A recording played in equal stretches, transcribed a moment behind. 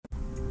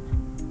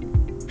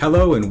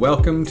Hello and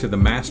welcome to the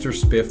Master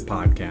Spiff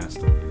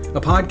podcast,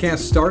 a podcast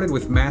started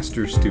with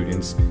master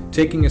students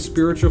taking a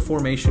spiritual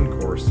formation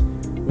course,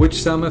 which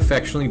some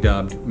affectionately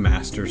dubbed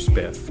Master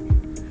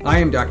Spiff. I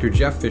am Dr.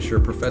 Jeff Fisher,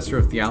 professor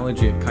of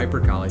theology at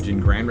Kuiper College in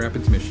Grand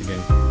Rapids,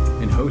 Michigan,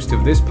 and host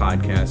of this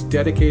podcast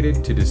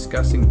dedicated to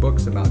discussing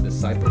books about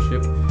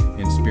discipleship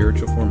and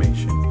spiritual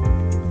formation.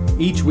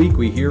 Each week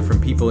we hear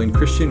from people in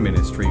Christian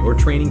ministry or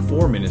training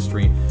for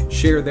ministry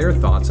share their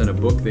thoughts on a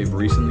book they've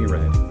recently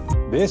read.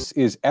 This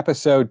is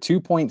episode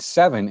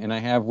 2.7, and I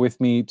have with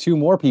me two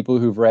more people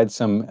who've read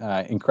some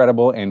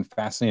incredible and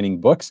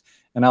fascinating books,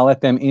 and I'll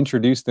let them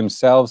introduce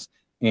themselves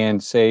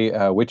and say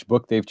which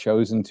book they've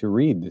chosen to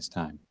read this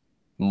time.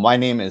 My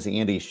name is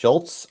Andy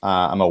Schulz.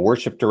 I'm a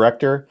worship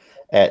director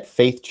at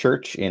Faith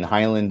Church in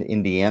Highland,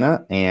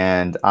 Indiana,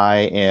 and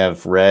I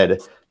have read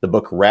the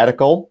book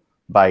Radical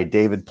by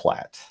David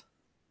Platt.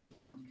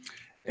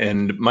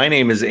 And my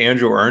name is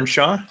Andrew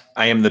Earnshaw.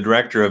 I am the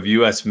director of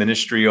U.S.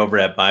 ministry over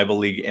at Bible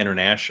League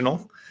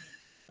International,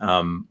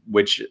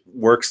 which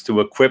works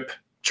to equip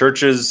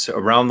churches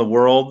around the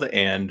world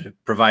and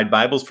provide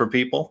Bibles for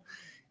people.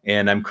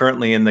 And I'm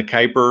currently in the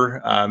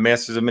Kuiper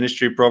Masters of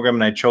Ministry program,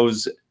 and I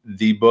chose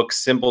the book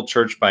Simple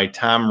Church by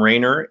Tom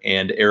Rainer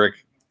and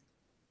Eric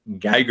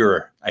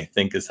Geiger, I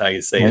think is how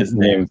you say his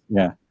name.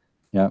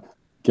 Yeah.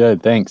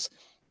 Good, thanks.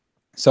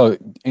 So,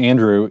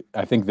 Andrew,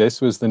 I think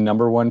this was the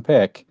number one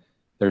pick.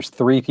 There's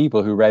three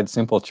people who read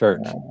Simple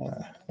Church.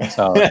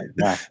 So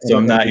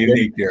I'm not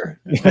unique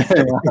here.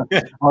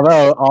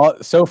 Although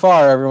so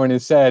far everyone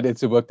has said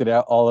it's a book that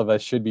all of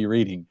us should be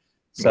reading.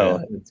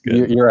 So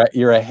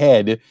you're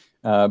ahead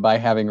by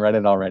having read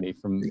it already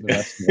from the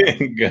rest of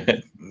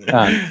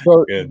us.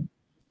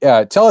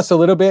 Good. Tell us a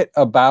little bit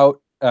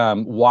about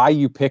why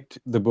you picked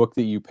the book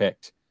that you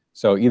picked.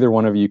 So either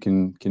one of you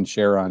can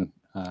share on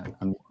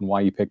why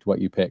you picked what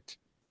you picked.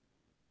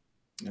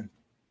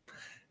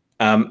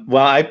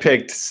 Well, I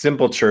picked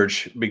Simple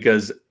Church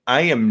because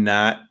my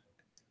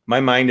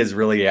mind is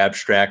really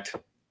abstract.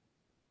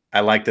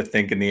 I like to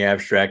think in the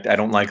abstract. I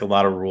don't like a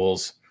lot of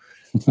rules.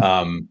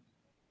 And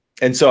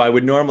so I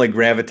would normally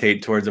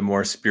gravitate towards a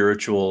more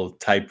spiritual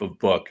type of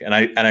book. And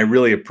I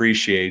really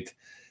appreciate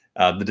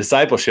the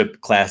discipleship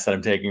class that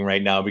I'm taking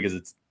right now because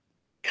it's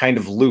kind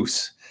of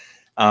loose.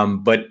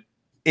 But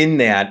in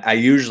that, I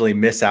usually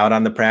miss out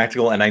on the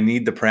practical, and I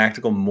need the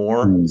practical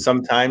more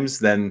sometimes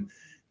than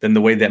the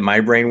way that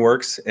my brain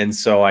works. And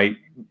so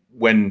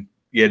when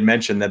you had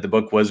mentioned that the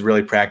book was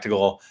really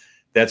practical,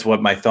 that's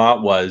what my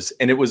thought was.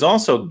 And it was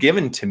also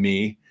given to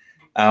me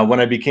when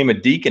I became a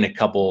deacon a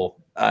couple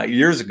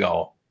years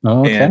ago.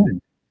 Oh, okay.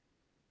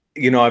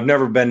 And, I've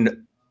never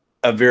been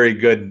a very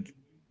good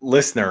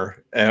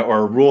listener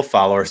or rule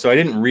follower, so I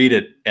didn't read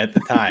it at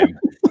the time.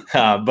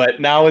 But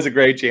now is a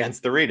great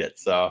chance to read it.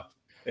 So,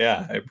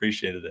 yeah, I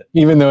appreciated it.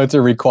 Even though it's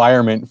a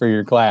requirement for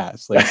your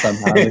class, like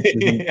somehow this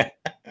isn't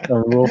a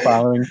rule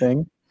following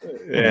thing.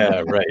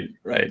 Yeah,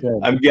 right. Good.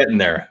 I'm getting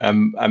there.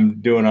 I'm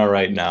doing all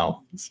right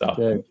now. So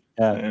good.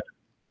 Yeah.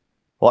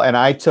 Well, and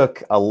I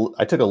took a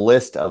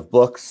list of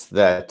books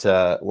that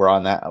were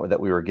on that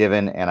we were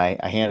given, and I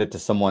handed it to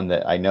someone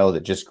that I know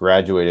that just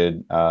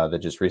graduated, that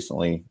just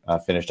recently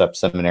finished up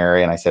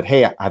seminary, and I said,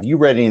 "Hey, have you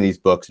read any of these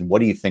books, and what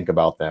do you think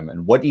about them,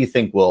 and what do you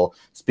think will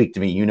speak to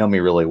me? You know me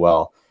really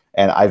well."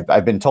 And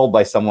I've been told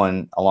by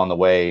someone along the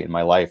way in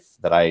my life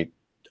that I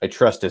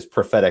trust is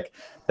prophetic,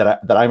 that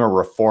I'm a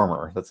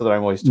reformer. That's what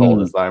I'm always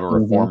told, is that I'm a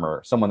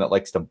reformer, someone that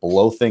likes to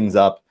blow things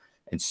up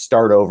and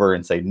start over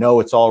and say, no,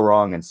 it's all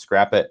wrong, and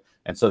scrap it.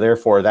 And so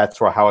therefore, that's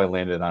how I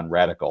landed on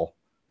Radical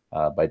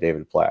by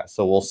David Platt.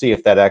 So we'll see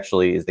if that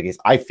actually is the case.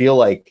 I feel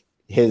like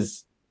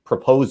his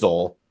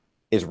proposal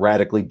is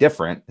radically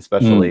different,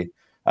 especially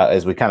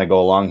as we kind of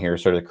go along here,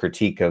 sort of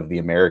critique of the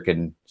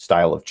American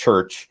style of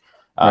church.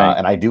 Right.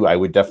 And I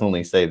would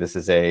definitely say this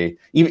is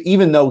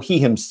even though he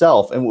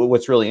himself, and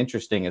what's really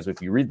interesting is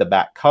if you read the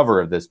back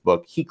cover of this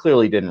book, he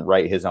clearly didn't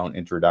write his own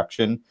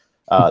introduction.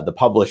 The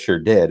publisher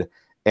did.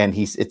 And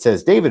it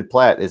says, David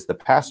Platt is the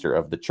pastor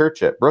of the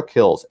church at Brook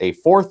Hills, a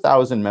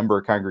 4,000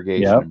 member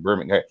congregation in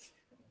Birmingham.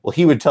 Well,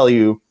 he would tell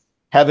you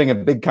having a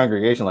big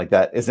congregation like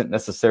that isn't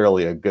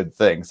necessarily a good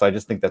thing. So I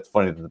just think that's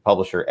funny that the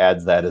publisher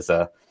adds that as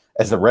a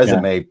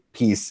resume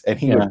piece, and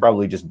he would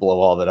probably just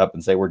blow all that up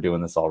and say, we're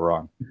doing this all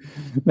wrong.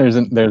 There's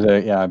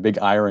a big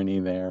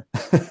irony there.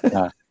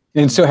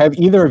 And so have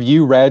either of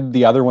you read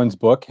the other one's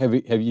book? Have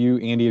you,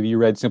 Andy, have you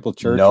read Simple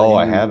Church? No,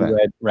 I haven't.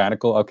 Read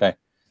Radical? Okay.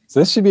 So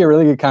this should be a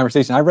really good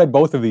conversation. I've read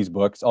both of these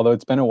books, although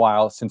it's been a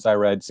while since I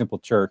read Simple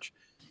Church,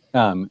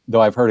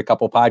 though I've heard a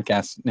couple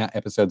podcast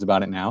episodes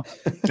about it now.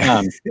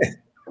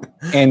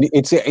 And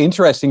it's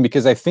interesting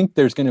because I think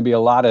there's going to be a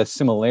lot of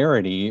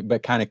similarity,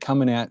 but kind of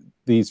coming at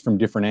these from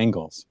different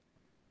angles.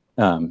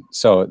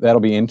 So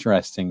that'll be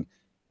interesting.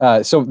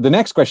 So the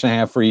next question I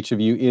have for each of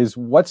you is,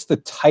 what's the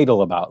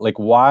title about? Like,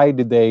 why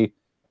do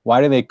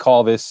they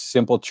call this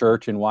Simple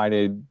Church, and why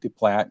did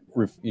Platt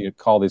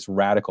call this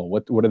Radical?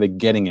 What are they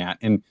getting at?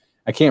 And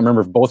I can't remember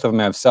if both of them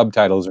have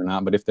subtitles or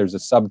not, but if there's a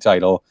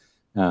subtitle,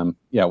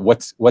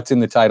 what's in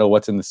the title?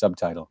 What's in the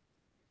subtitle?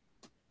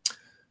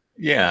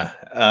 Yeah.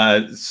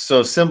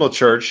 So Simple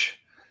Church,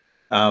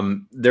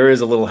 there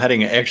is a little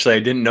heading. Actually, I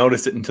didn't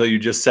notice it until you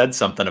just said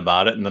something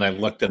about it. And then I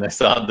looked and I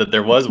saw that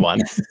there was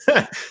one.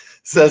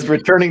 Says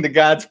returning to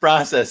God's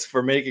process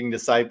for making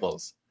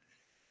disciples.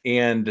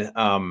 And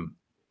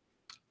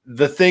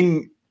the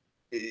thing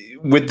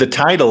with the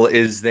title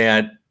is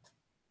that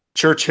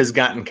church has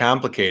gotten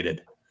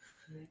complicated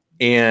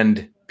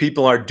and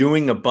people are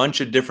doing a bunch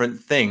of different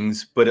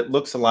things, but it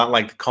looks a lot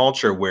like the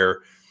culture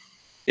where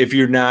if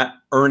you're not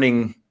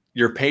earning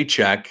your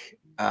paycheck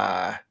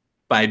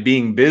by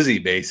being busy,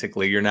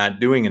 basically, you're not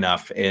doing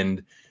enough,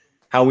 and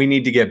how we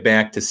need to get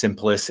back to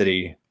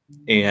simplicity.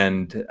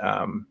 And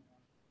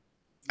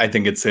I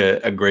think it's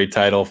a great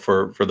title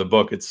for the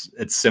book. It's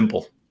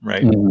simple,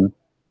 right?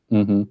 Mm-hmm.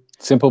 Mm-hmm.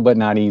 Simple, but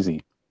not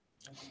easy.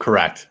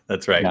 Correct.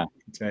 That's right. Yeah.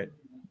 That's right.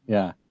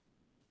 Yeah.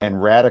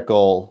 And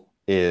radical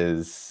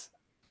is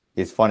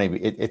funny.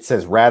 It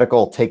says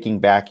radical, taking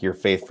back your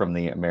faith from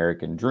the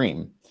American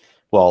dream.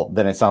 Well,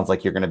 then it sounds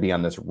like you're going to be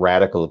on this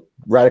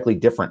radically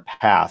different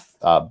path.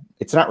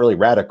 It's not really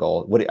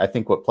radical. I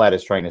think what Platt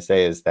is trying to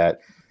say is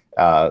that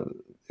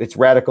it's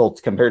radical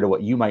compared to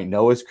what you might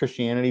know as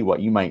Christianity,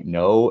 what you might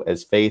know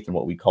as faith, and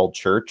what we call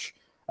church.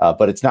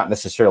 But it's not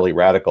necessarily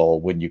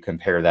radical when you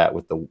compare that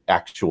with the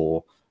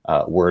actual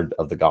word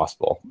of the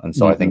gospel. And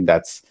so I think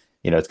that's,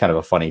 it's kind of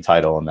a funny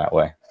title in that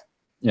way.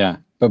 Yeah.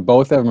 But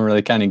both of them are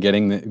really kind of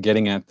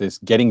getting at this,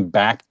 getting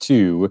back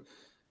to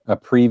a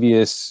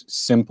previous,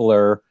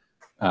 simpler,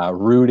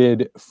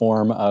 rooted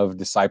form of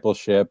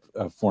discipleship,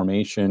 of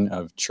formation,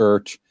 of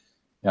church.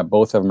 Yeah,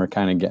 both of them are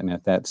kind of getting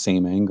at that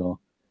same angle.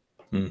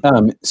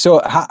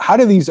 So how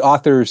do these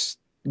authors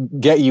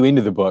get you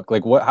into the book?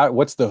 Like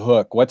what's the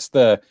hook? What's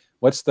the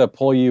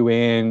pull you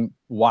in?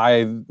 Why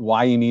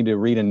you need to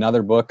read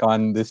another book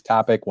on this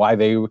topic? Why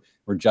they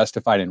were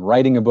justified in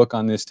writing a book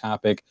on this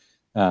topic?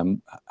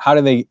 How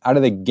do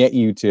they get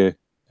you to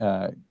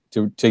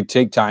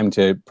take time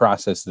to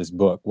process this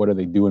book? What are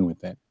they doing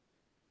with it?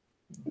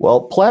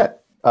 Well,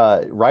 Platt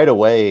right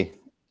away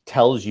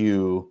tells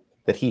you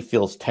that he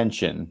feels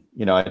tension.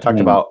 I talked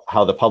about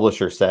how the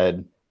publisher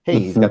said, hey,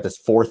 he's got this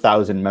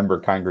 4,000 member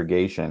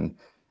congregation.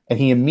 And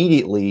he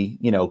immediately,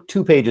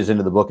 2 pages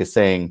into the book is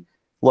saying,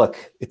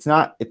 look, it's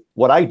not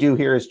what I do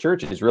here as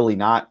church is really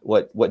not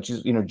what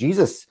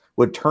Jesus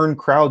would turn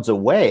crowds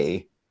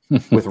away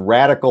with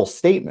radical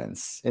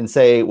statements and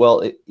say,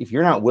 well, if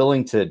you're not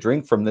willing to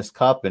drink from this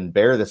cup and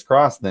bear this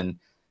cross, then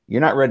you're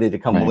not ready to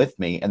come with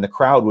me. And the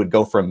crowd would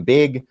go from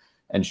big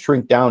and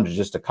shrink down to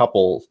just a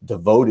couple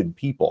devoted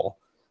people.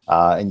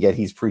 And yet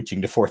he's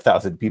preaching to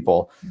 4,000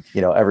 people,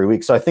 every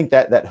week. So I think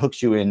that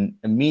hooks you in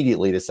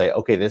immediately to say,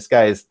 okay, this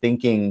guy is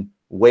thinking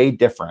way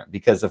different,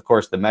 because of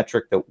course the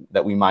metric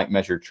that we might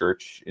measure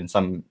church in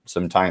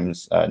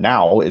sometimes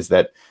now is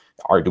that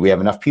do we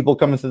have enough people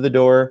coming through the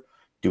door?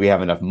 Do we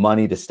have enough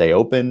money to stay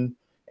open?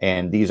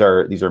 And these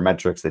are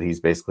metrics that he's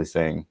basically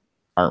saying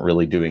aren't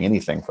really doing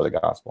anything for the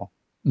gospel.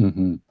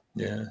 Mm-hmm.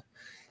 Yeah.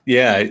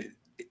 Yeah.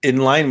 In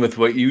line with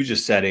what you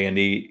just said,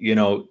 Andy,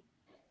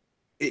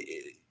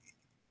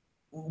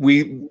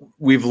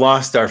 we've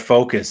lost our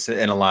focus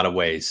in a lot of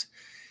ways.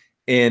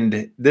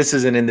 And this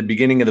isn't in the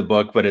beginning of the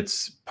book, but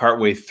it's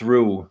partway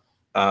through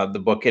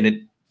the book. And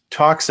it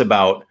talks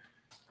about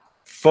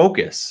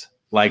focus,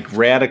 like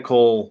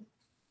radical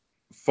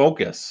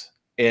focus,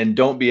 and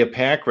don't be a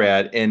pack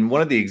rat. And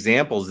one of the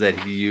examples that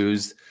he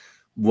used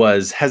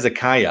was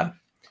Hezekiah,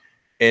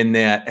 and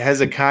that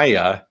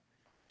Hezekiah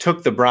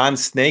took the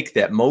bronze snake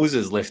that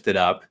Moses lifted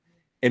up,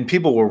 and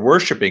people were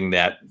worshiping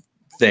that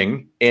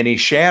thing, and he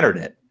shattered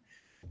it.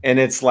 And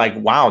it's like,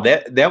 wow,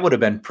 that would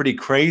have been pretty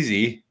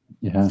crazy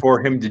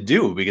for him to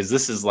do, because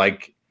this is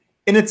like,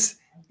 and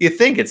you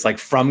think it's like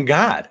from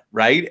God,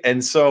 right?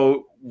 And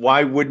so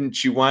why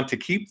wouldn't you want to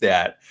keep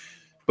that?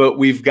 But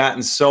we've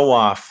gotten so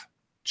off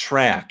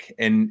track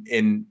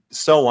and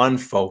so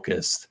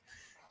unfocused.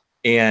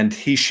 And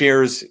he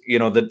shares,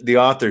 the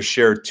authors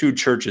share 2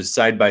 churches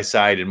side by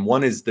side. And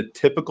one is the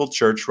typical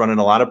church running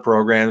a lot of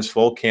programs,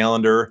 full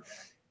calendar,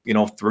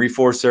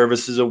 3-4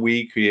 services a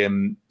week,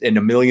 and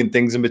a million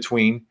things in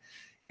between.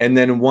 And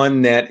then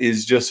one that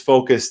is just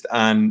focused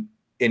on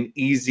an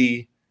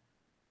easy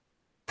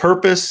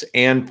purpose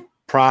and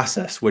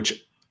process,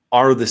 which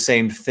are the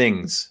same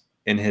things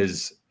in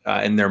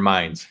their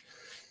minds.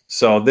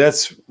 So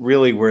that's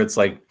really where it's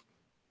like,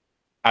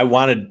 you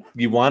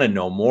want to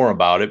know more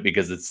about it,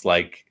 because it's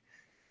like,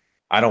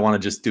 I don't want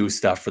to just do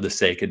stuff for the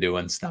sake of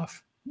doing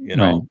stuff,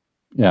 Right.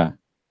 Yeah.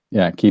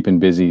 Yeah. Keeping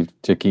busy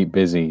to keep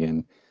busy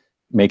and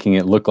making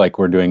it look like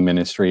we're doing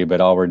ministry,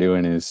 but all we're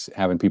doing is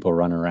having people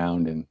run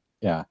around and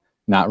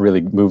not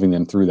really moving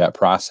them through that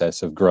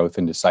process of growth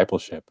and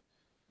discipleship.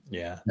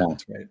 Yeah.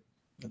 That's right.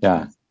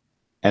 Right.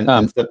 And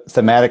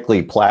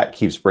thematically, Platt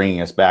keeps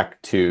bringing us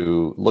back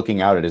to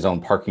looking out at his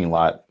own parking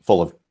lot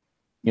full of,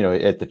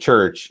 at the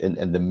church and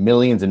the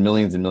millions and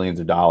millions and millions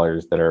of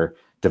dollars that are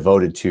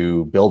devoted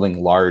to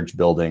building large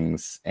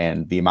buildings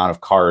and the amount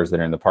of cars that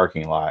are in the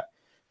parking lot.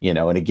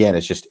 and again,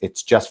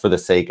 it's just for the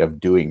sake of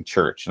doing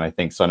church. And I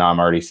think so now I'm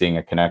already seeing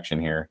a connection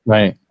here,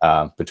 right,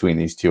 between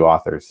these two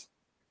authors.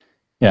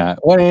 Yeah,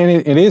 well, and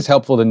it is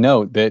helpful to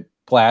note that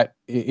Platt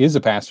is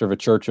a pastor of a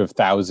church of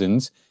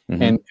thousands,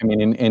 and I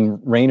mean, and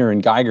Rayner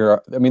and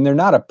Geiger, I mean, they're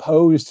not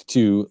opposed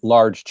to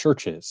large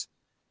churches,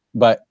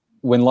 but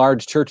when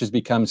large churches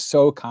become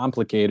so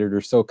complicated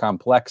or so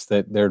complex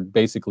that they're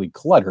basically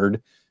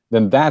cluttered,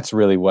 then that's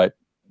really what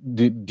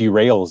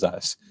derails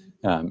us.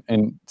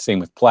 And same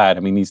with Platt. I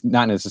mean, he's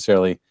not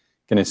necessarily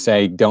going to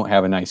say don't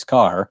have a nice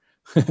car,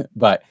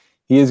 but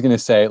he is going to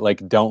say,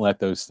 like, don't let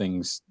those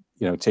things,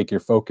 take your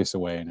focus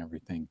away and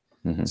everything.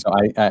 So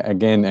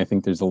I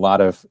think there's a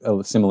lot of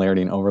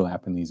similarity and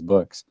overlap in these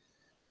books.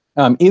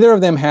 Either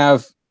of them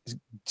have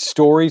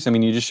stories. I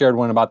mean, you just shared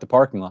one about the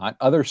parking lot.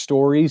 Other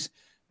stories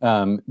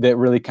that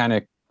really kind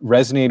of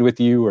resonated with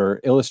you or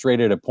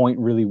illustrated a point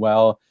really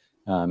well,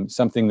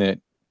 something that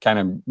kind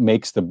of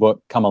makes the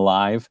book come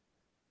alive.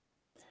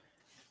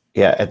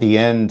 Yeah, at the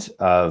end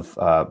of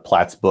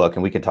Platt's book,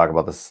 and we can talk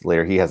about this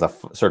later, he has a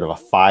sort of a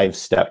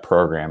 5-step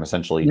program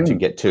essentially to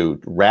get to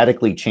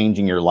radically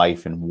changing your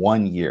life in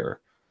 1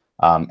 year.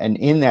 And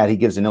in that, he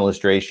gives an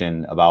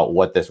illustration about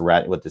what this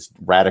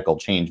radical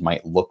change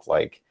might look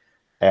like.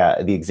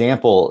 The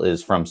example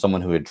is from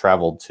someone who had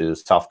traveled to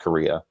South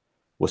Korea,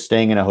 was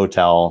staying in a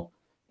hotel,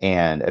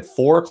 and at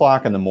 4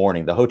 o'clock in the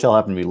morning, the hotel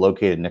happened to be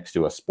located next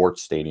to a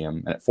sports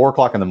stadium. And at 4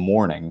 o'clock in the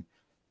morning,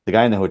 the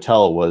guy in the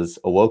hotel was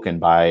awoken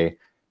by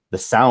the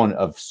sound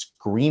of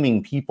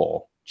screaming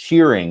people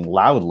cheering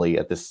loudly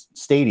at this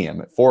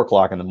stadium at 4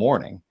 o'clock in the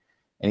morning.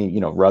 And he,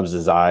 rubs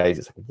his eyes.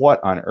 He's like,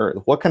 what on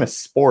earth? What kind of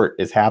sport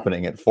is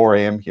happening at 4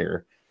 a.m.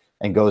 here?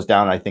 And goes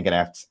down, I think, and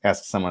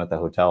asks someone at the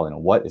hotel,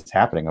 what is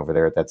happening over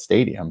there at that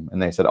stadium?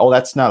 And they said, oh,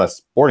 that's not a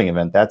sporting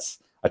event. That's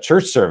a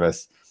church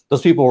service.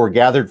 Those people were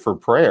gathered for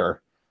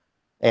prayer.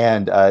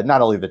 And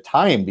not only the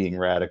time being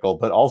radical,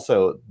 but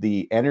also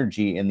the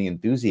energy and the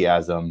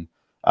enthusiasm.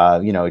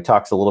 He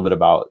talks a little bit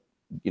about,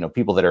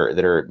 people that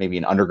are maybe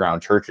in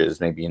underground churches,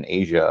 maybe in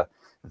Asia,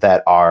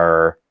 that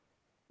are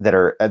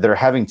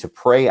having to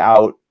pray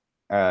out,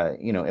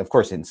 of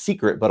course, in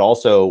secret, but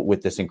also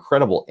with this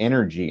incredible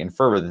energy and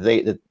fervor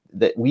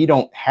that we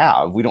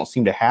don't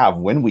seem to have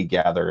when we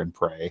gather and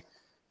pray,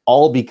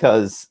 all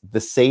because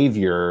the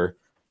Savior,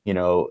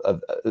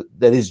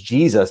 that is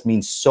Jesus,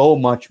 means so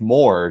much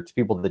more to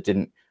people that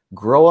didn't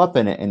grow up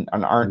in it and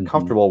aren't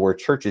comfortable where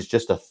church is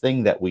just a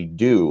thing that we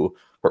do,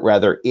 but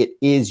rather it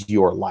is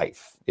your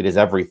life. It is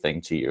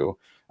everything to you.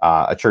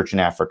 A church in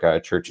Africa,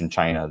 a church in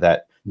China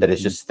that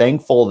is just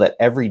thankful that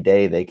every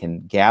day they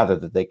can gather,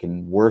 that they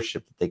can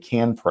worship, that they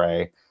can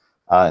pray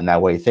in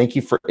that way.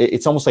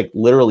 It's almost like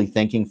literally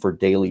thanking for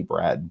daily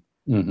bread.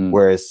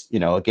 Whereas,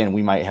 again,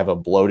 we might have a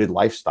bloated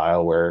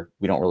lifestyle where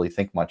we don't really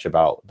think much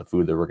about the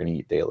food that we're going to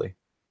eat daily.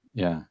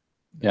 Yeah.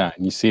 Yeah.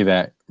 And you see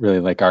that really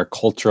like our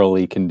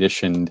culturally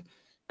conditioned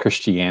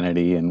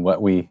Christianity and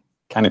what we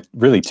kind of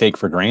really take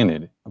for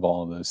granted of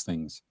all of those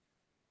things.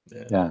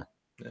 Yeah.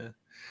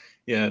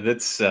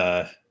 That's,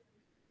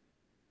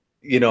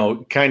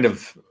 kind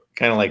of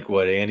like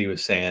what Andy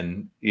was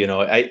saying,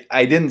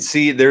 I didn't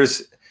see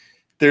there's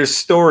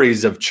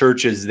stories of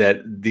churches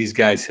that these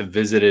guys have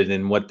visited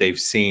and what they've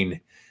seen.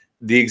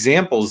 The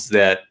examples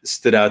that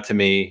stood out to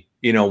me,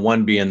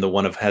 one being the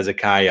one of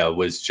Hezekiah,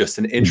 was just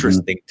an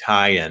interesting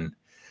tie-in.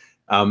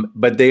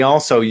 But they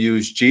also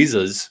used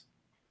Jesus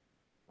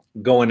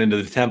going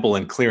into the temple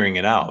and clearing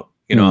it out,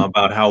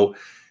 about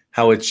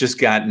how it's just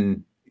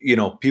gotten,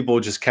 people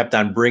just kept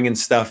on bringing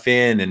stuff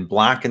in and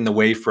blocking the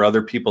way for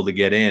other people to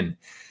get in.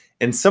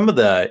 And some of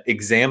the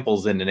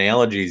examples and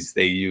analogies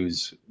they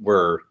use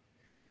were,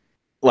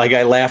 like,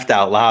 I laughed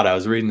out loud. I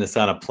was reading this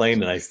on a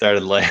plane and I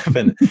started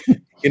laughing.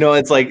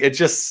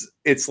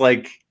 It's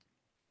like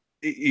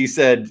he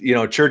said,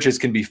 churches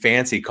can be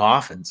fancy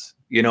coffins.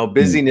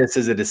 Busyness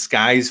is a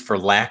disguise for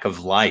lack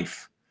of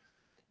life.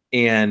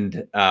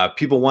 And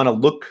people want to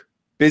look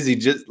busy,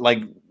 just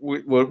like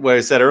what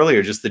I said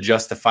earlier, just to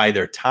justify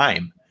their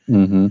time.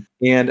 And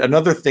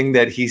another thing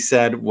that he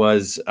said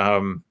was,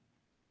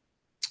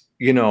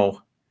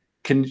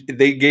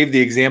 they gave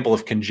the example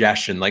of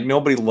congestion. Like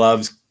nobody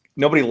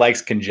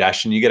likes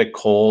congestion. You get a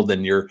cold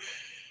and you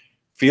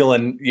feel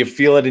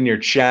it in your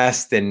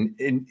chest, and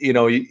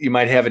you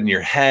might have it in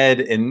your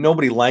head, and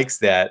nobody likes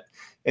that.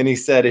 And he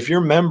said, if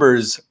your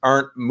members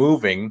aren't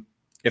moving,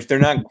 if they're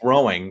not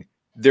growing,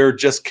 they're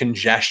just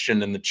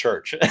congestion in the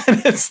church.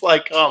 And it's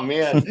like, oh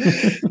man,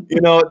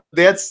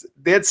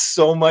 that's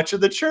so much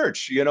of the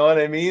church, you know what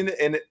I mean?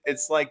 And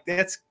it's like,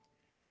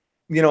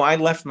 I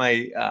left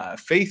my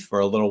faith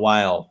for a little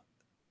while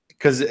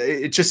because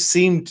it just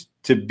seemed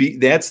to be,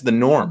 that's the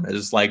norm.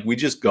 It's like, we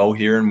just go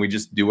here and we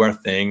just do our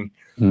thing.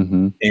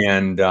 And,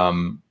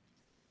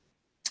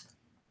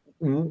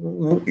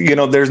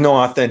 there's no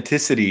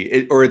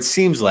authenticity, or it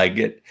seems like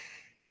it.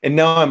 And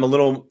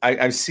now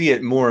I see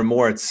it more and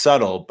more. It's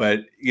subtle, but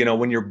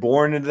when you're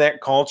born into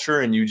that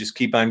culture and you just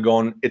keep on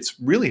going, it's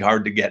really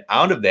hard to get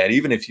out of that.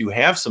 Even if you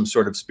have some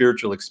sort of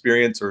spiritual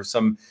experience or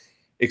some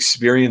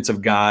experience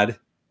of God,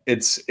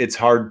 it's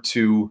hard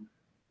to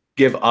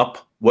give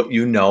up what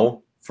you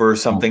know for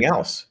something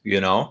else,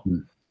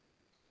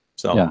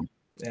 So yeah.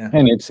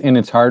 And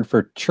it's hard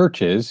for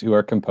churches who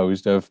are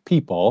composed of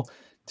people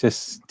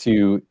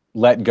to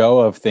let go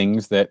of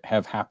things that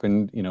have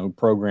happened,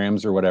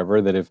 programs or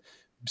whatever that have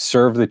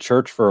served the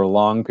church for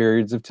long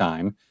periods of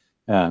time.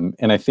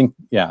 And I think,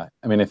 I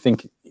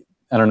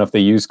don't know if they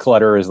use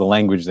clutter as the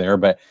language there,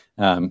 but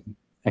I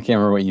can't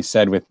remember what you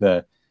said with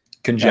the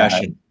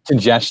congestion.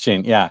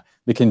 Yeah,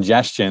 the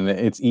congestion.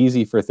 It's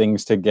easy for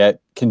things to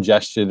get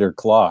congested or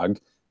clogged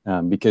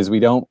because we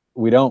don't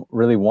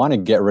really want to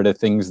get rid of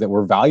things that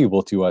were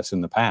valuable to us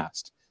in the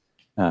past.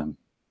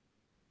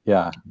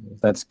 Yeah,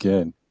 that's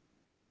good.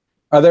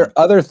 Are there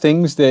other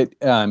things that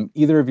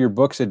either of your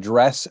books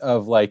address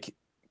of like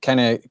kind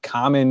of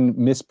common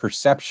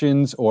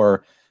misperceptions,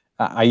 or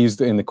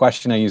in the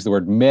question I use the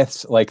word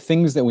myths, like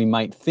things that we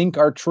might think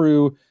are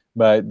true,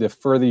 but the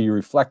further you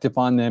reflect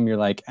upon them, you're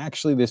like,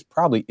 actually, this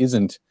probably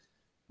isn't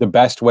the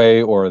best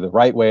way or the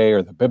right way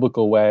or the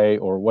biblical way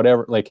or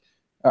whatever. Like,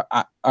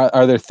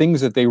 are there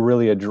things that they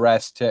really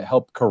address to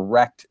help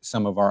correct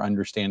some of our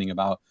understanding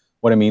about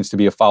what it means to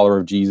be a follower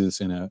of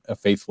Jesus and a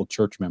faithful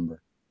church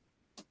member?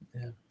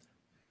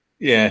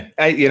 Yeah.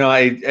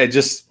 I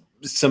just,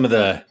 some of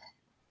the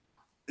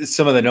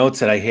notes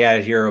that I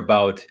had here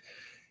about,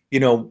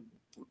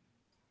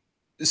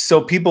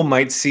 so people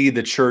might see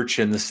the church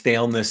and the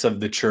staleness of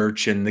the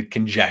church and the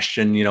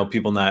congestion,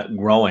 people not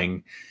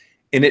growing,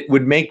 and it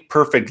would make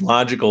perfect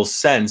logical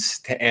sense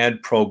to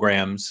add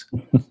programs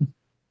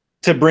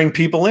to bring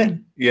people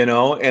in,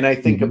 and I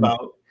think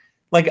about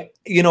like,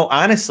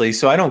 honestly,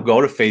 so I don't go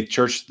to Faith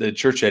Church, the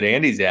church that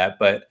Andy's at,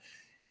 but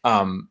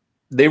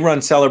they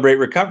run Celebrate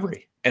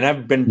Recovery. And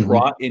I've been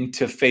brought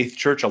into Faith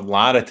Church a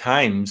lot of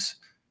times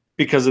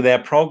because of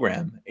that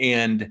program.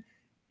 And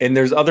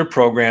there's other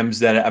programs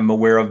that I'm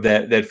aware of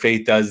that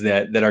Faith does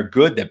that are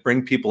good, that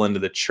bring people into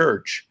the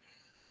church.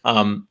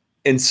 And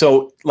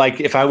so like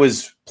if I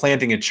was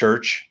planting a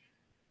church,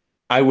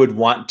 I would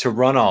want to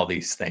run all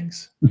these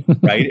things,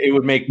 right? It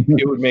would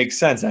make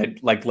sense.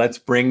 I'd like, let's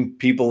bring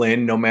people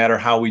in no matter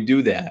how we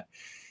do that.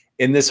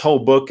 And this whole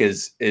book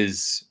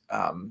is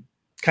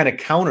kind of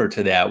counter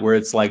to that, where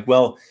it's like,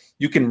 well,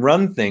 you can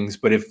run things,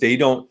 but if they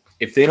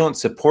don't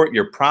support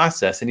your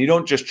process, and you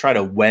don't just try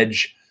to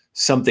wedge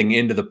something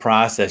into the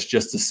process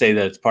just to say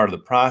that it's part of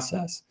the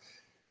process,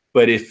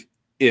 but if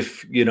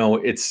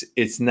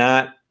it's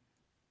not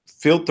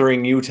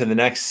filtering you to the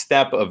next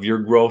step of your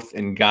growth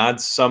in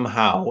God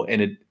somehow,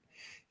 and it,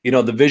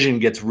 the vision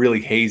gets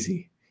really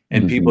hazy,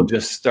 and people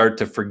just start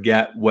to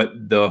forget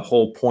what the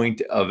whole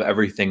point of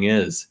everything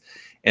is.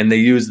 And they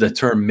use the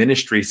term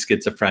ministry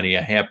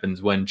schizophrenia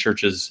happens when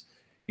churches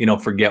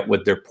forget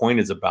what their point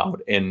is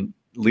about, and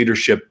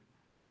leadership,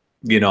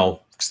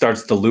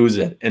 starts to lose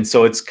it. And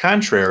so it's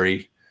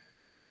contrary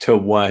to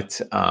what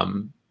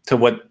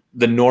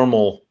the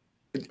normal,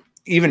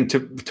 even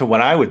to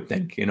what I would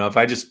think, if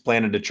I just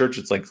planted a church,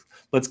 it's like,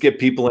 let's get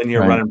people in here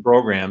running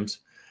programs.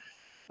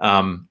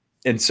 And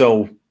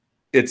so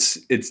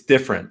it's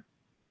different.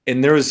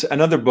 And there's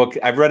another book,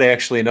 I've read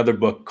actually another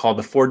book called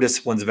The 4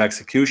 Disciplines of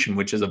Execution,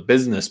 which is a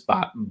business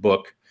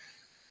book.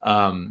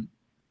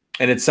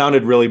 And it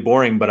sounded really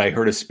boring, but I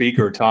heard a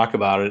speaker talk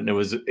about it, and it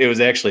was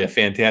actually a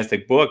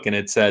fantastic book. And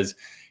it says,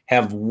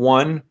 have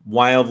one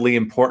wildly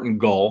important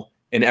goal,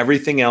 and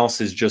everything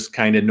else is just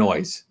kind of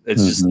noise.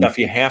 It's just stuff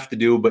you have to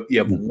do, but you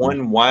have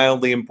one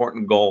wildly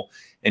important goal,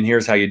 and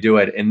here's how you do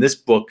it. And this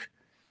book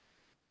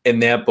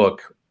and that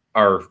book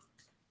are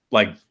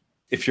like,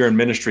 if you're in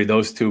ministry,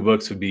 those two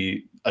books would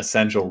be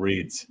essential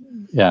reads.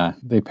 Yeah,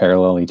 they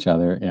parallel each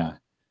other. Yeah.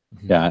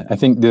 Yeah, I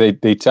think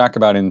they talk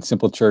about in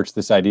Simple Church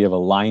this idea of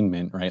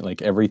alignment, right?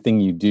 Like everything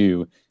you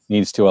do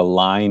needs to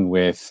align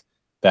with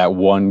that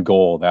one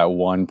goal, that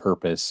one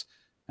purpose.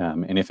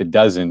 And if it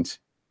doesn't,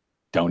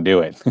 don't do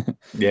it.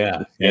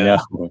 Yeah.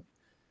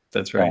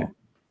 That's right.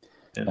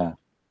 Yeah.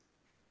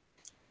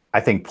 I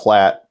think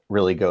Platt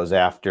really goes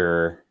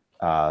after,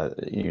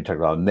 you talk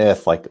about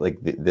myth, like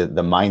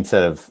the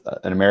mindset of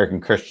an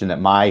American Christian that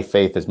my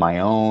faith is my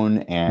own.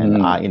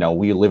 And,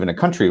 we live in a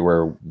country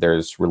where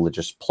there's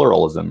religious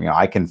pluralism.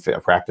 I can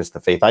practice the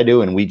faith I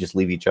do, and we just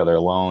leave each other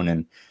alone.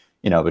 And,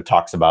 it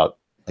talks about,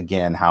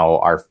 again, how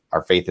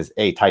our faith is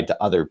tied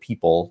to other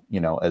people,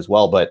 as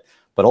well. But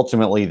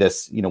ultimately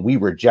this, we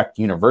reject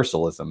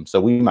universalism.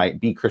 So we might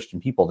be Christian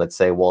people that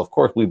say, well, of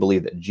course we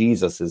believe that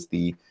Jesus is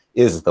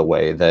the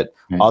way, that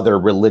other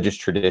religious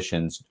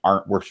traditions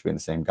aren't worshiping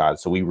the same God.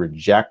 So we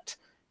reject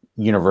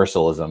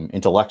universalism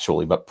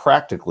intellectually, but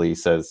practically,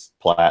 says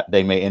Platt,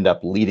 they may end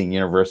up leading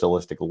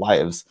universalistic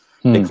lives.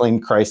 They claim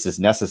Christ is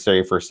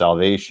necessary for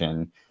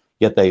salvation,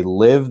 yet they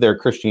live their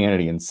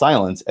Christianity in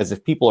silence, as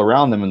if people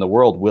around them in the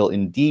world will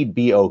indeed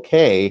be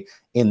okay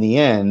in the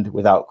end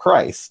without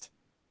Christ,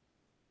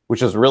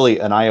 which is really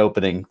an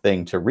eye-opening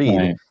thing to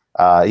read.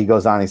 He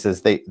goes on, he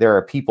says, there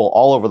are people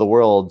all over the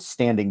world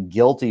standing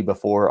guilty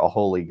before a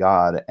holy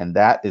God, and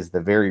that is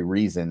the very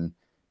reason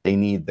they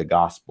need the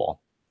gospel.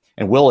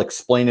 And we'll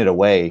explain it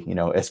away,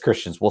 as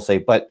Christians. We'll say,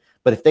 but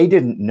But if they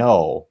didn't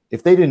know,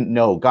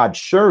 God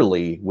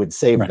surely would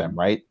save them,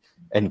 right?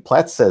 And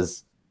Platt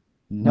says,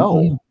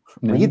 no,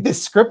 read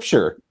this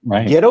scripture,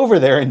 get over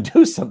there and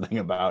do something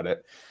about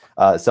it.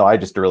 So I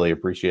just really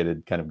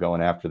appreciated kind of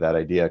going after that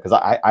idea, because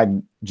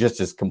I'm just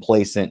as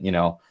complacent,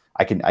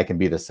 I can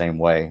be the same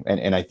way.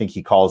 And I think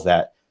he calls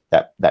that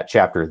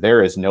chapter,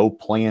 there is no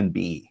plan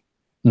B.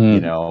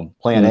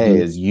 Plan A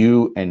is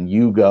you, and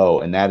you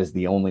go, and that is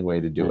the only way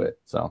to do it.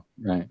 So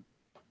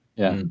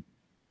yeah,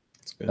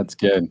 that's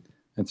good.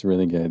 That's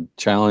really good.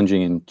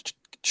 Challenging and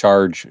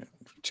charge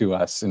to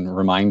us, and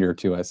reminder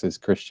to us as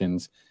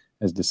Christians,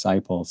 as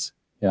disciples.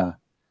 Yeah.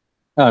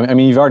 I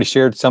mean, you've already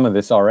shared some of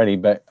this already,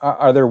 but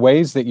are there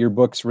ways that your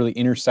books really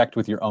intersect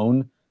with your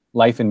own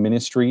life and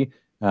ministry?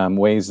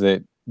 Ways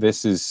that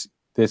this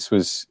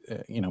was,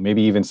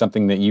 maybe even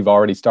something that you've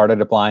already started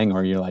applying,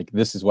 or you're like,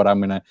 this is what I'm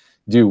going to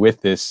do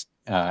with this,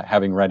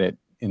 having read it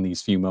in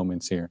these few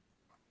moments here?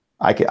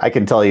 I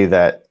can tell you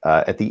that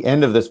at the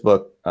end of this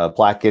book,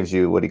 Platt gives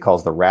you what he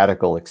calls the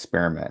radical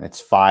experiment.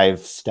 It's 5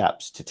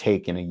 steps to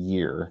take in a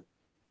year.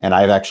 And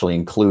I've actually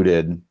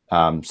included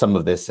some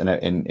of this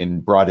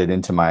and brought it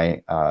into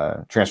my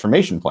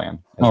transformation plan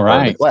as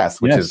part of the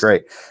class, which is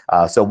great.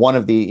 So one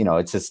of the,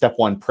 it says step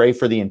 1, pray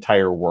for the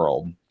entire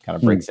world. Kind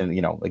of breaks in,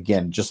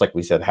 again, just like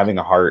we said, having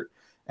a heart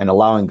and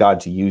allowing God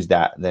to use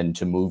that then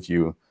to move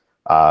you.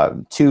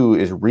 2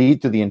 is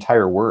read through the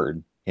entire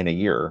word in a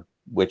year,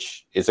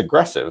 which is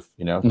aggressive,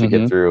 to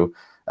get through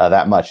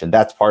that much. And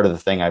that's part of the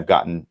thing I've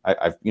gotten.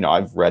 I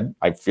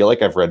feel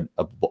like I've read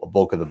a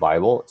bulk of the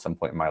Bible at some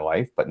point in my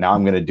life, but now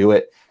I'm going to do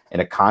it in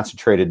a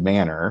concentrated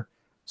manner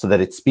so that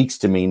it speaks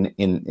to me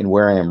in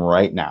where I am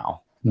right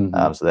now.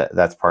 So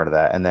that's part of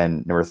that. And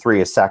then number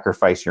 3 is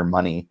sacrifice your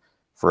money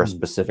for a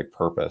specific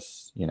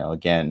purpose.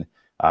 Again,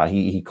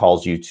 he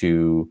calls you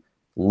to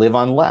live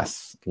on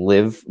less,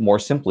 live more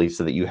simply,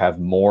 so that you have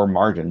more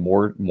margin,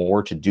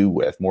 more to do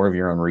with, more of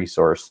your own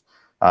resource,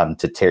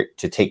 to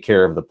take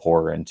care of the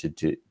poor and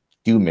to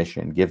do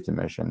mission, give to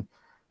mission.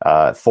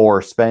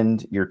 4,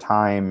 spend your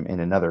time in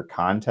another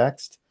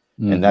context.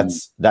 And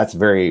that's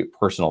very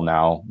personal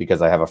now,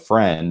 because I have a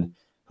friend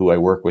who I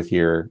work with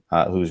here,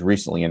 who's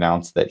recently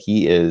announced that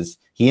he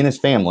and his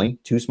family,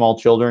 2 small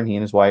children, he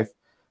and his wife,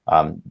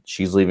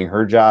 she's leaving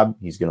her job.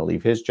 He's going to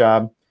leave his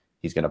job.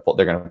 They're going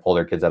to pull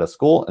their kids out of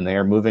school, and they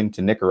are moving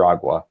to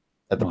Nicaragua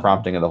at the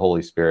prompting of the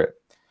Holy Spirit,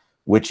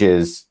 which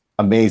is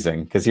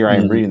amazing, because here I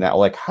am reading that,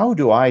 like, how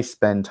do I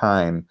spend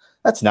time?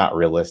 That's not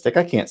realistic.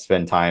 I can't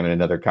spend time in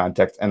another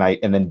context. And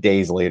then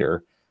days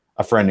later,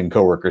 a friend and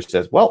coworker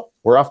says, well,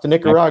 we're off to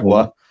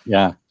Nicaragua.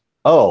 Yeah.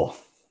 Oh,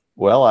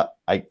 well,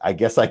 I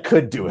guess I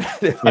could do it.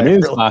 It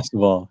is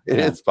possible. It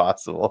is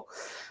possible.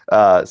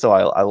 So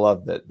I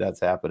love that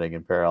that's happening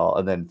in parallel.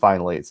 And then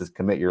finally, it says,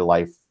 commit your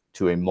life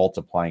to a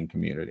multiplying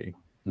community.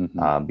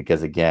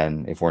 Because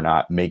again, if we're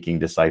not making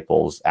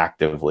disciples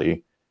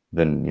actively,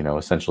 then,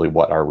 essentially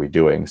what are we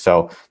doing?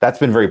 So that's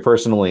been very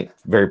personal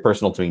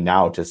to me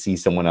now, to see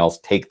someone else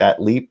take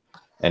that leap.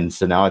 And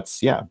so now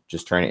it's,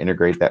 just trying to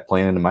integrate that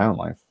plan into my own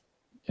life.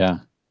 Yeah.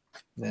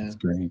 That's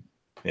great.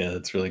 Yeah,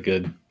 that's really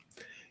good.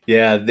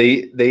 Yeah.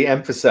 They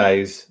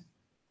emphasize,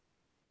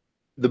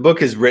 the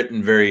book is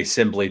written very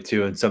simply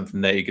too, and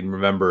something that you can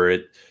remember.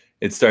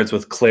 It starts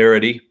with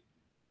clarity,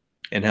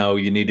 and how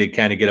you need to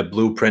kind of get a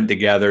blueprint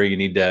together. You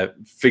need to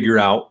figure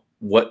out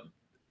what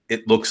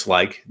it looks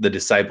like, the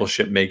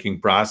discipleship making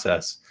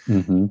process.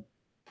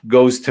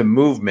 Goes to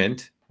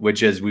movement,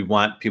 which is we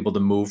want people to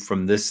move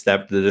from this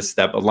step to this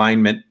step.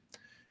 Alignment,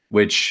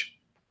 which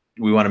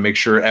we want to make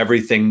sure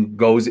everything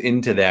goes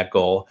into that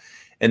goal.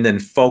 And then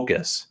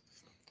focus.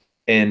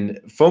 And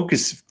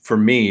focus for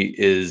me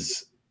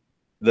is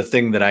the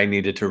thing that I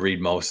needed to read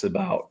most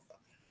about.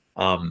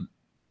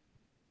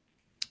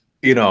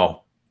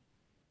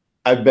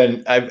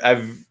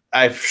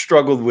 I've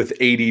struggled with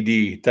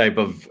ADD type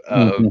of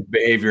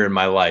behavior in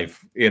my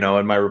life,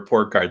 and my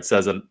report card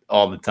says it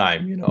all the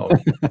time,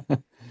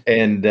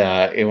 and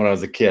when I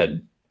was a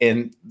kid,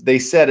 and they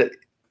said,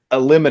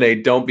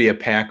 eliminate, don't be a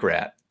pack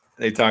rat.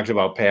 They talked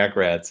about pack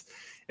rats.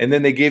 And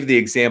then they gave the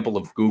example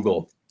of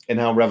Google and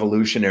how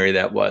revolutionary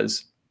that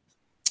was.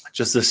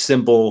 Just a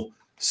simple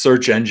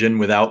search engine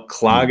without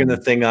clogging the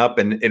thing up.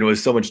 And it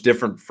was so much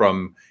different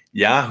from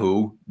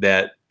Yahoo,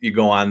 that you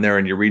go on there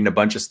and you're reading a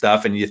bunch of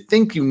stuff and you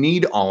think you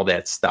need all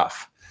that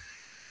stuff.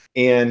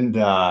 And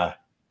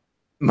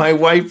my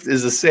wife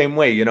is the same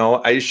way.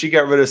 She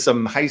got rid of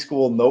some high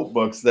school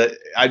notebooks that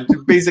I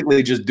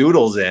basically just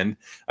doodles in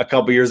a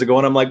couple years ago.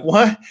 And I'm like,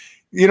 what?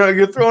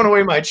 You're throwing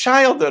away my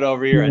childhood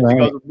over here. And she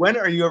goes, when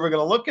are you ever going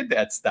to look at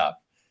that stuff?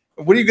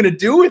 What are you going to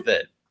do with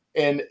it?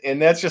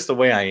 And that's just the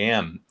way I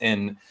am.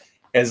 And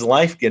as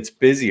life gets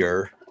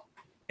busier,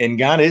 and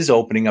God is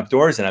opening up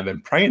doors, and I've been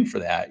praying for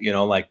that,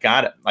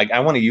 God, I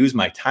want to use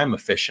my time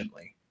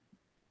efficiently.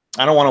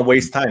 I don't want to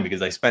waste time,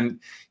 because I spend,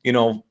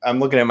 I'm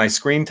looking at my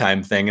screen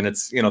time thing, and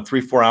it's,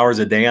 3-4 hours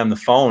a day on the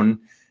phone.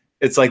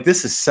 It's like,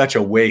 this is such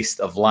a waste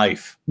of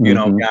life.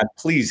 God,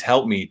 please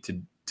help me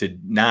to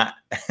not,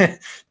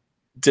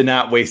 to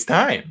not waste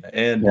time.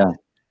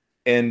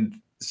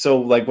 And so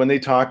like when they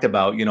talked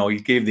about, you know, he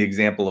gave the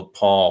example of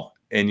Paul,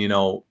 and, you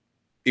know,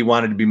 he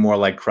wanted to be more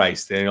like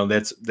Christ. You know,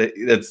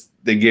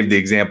 they gave the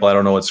example. I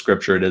don't know what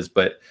scripture it is,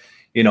 but,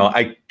 you know,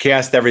 I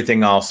cast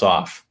everything else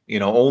off, you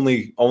know,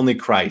 only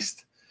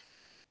Christ.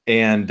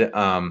 And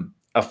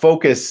a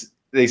focus,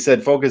 they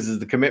said focus is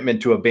the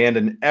commitment to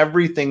abandon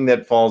everything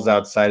that falls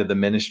outside of the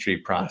ministry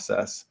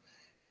process.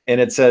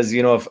 And it says,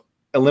 you know, if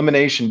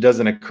elimination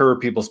doesn't occur,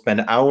 people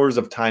spend hours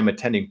of time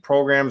attending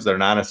programs that are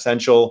not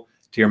essential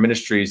to your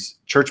ministry's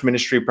church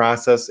ministry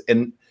process.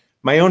 And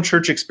my own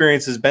church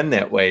experience has been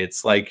that way.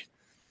 It's like,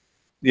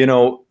 you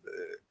know,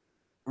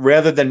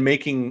 rather than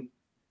making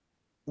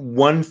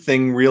one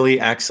thing really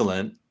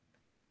excellent,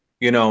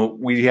 you know,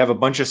 we have a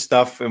bunch of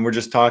stuff and we're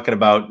just talking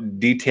about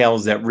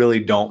details that really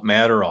don't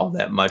matter all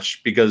that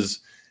much because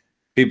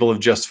people have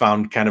just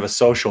found kind of a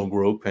social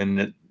group,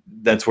 and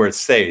that's where it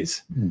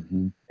stays.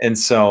 Mm-hmm. And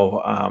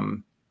so,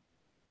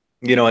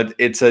 you know,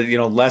 it's a, you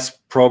know, less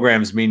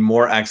programs mean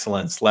more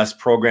excellence, less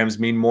programs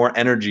mean more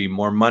energy,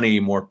 more money,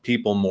 more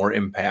people, more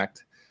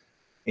impact.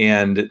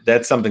 And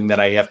that's something that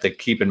I have to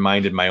keep in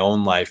mind in my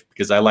own life,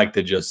 because I like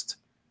to just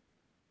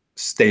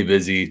stay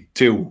busy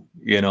too,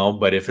 you know,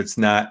 but if it's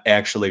not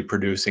actually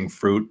producing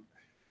fruit,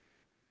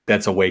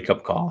 that's a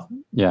wake-up call.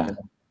 Yeah.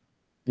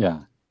 Yeah.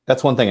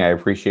 That's one thing I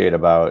appreciate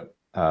about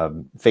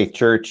Faith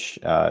Church.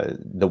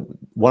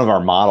 One of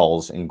our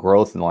models in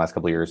growth in the last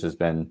couple of years has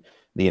been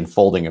the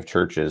enfolding of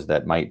churches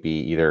that might be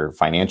either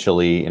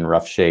financially in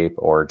rough shape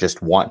or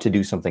just want to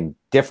do something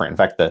different. In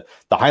fact, the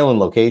Highland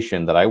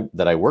location that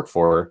I work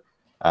for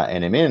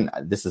and am in,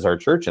 this is our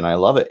church and I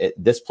love it.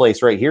 This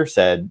place right here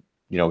said,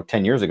 you know,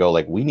 10 years ago,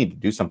 like, we need to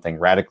do something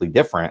radically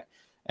different.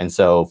 And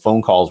so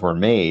phone calls were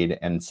made,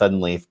 and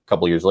suddenly a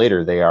couple of years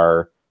later, they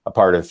are a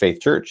part of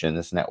Faith Church in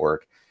this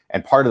network.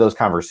 And part of those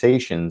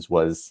conversations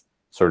was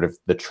sort of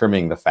the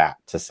trimming the fat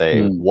to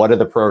say, what are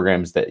the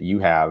programs that you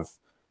have?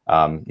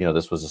 You know,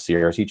 this was a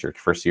CRC church,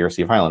 first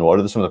CRC of Highland. What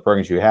are some of the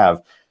programs you have?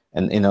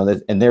 And, you know,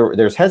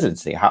 there's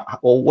hesitancy.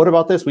 Well, what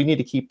about this? We need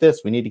to keep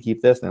this. We need to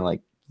keep this. And they're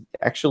like,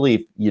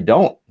 actually, you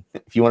don't.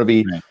 If you want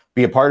to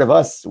be a part of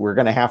us, we're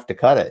going to have to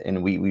cut it.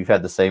 And we've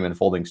had the same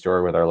unfolding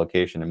story with our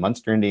location in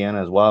Munster,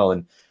 Indiana as well.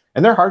 And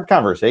they're hard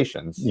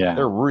conversations. Yeah.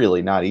 They're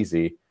really not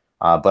easy.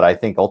 But I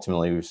think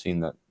ultimately we've seen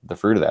the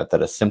fruit of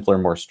that a simpler,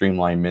 more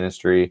streamlined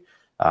ministry,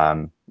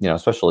 you know,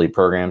 especially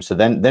programs. So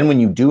then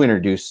when you do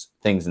introduce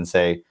things and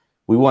say,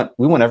 we want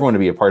everyone to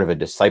be a part of a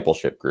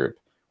discipleship group.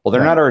 Well,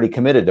 they're not already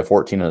committed to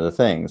 14 other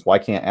things. Why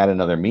can't add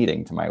another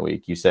meeting to my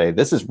week? You say,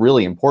 this is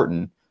really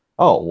important.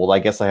 Oh, well, I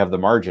guess I have the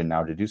margin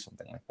now to do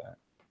something like that.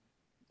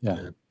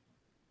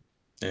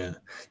 Yeah.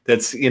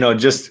 That's, you know,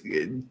 just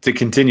to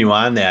continue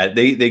on that,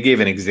 they gave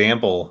an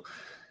example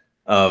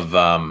of,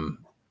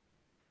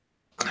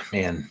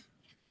 man,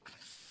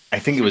 I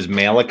think it was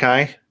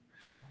Malachi,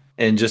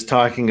 and just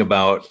talking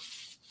about,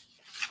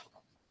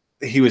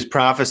 he was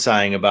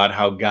prophesying about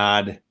how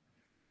God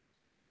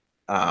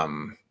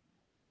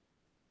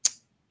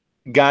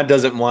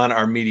doesn't want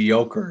our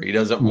mediocre. He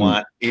doesn't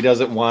want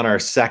our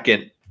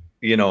second,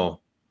 you know,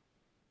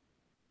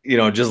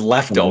 just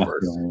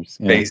leftovers.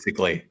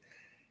 Basically.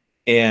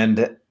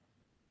 And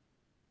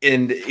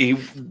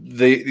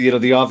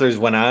the authors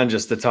went on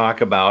just to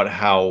talk about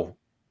how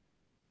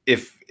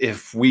if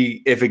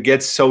it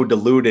gets so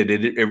diluted,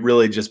 it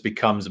really just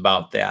becomes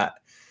about that.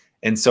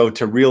 And so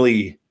to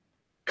really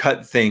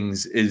cut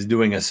things is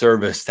doing a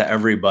service to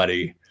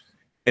everybody.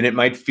 And it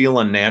might feel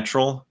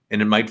unnatural, and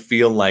it might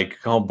feel like,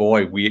 oh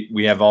boy,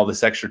 we have all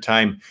this extra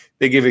time.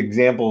 They give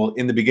example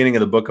in the beginning of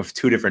the book of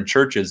two different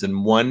churches,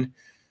 and one,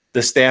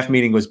 the staff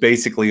meeting was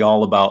basically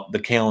all about the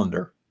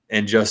calendar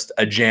and just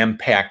a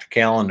jam-packed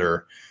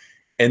calendar.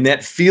 And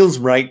that feels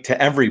right to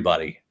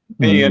everybody.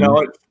 Mm-hmm. You know,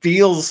 it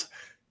feels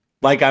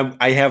like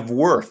I have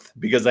worth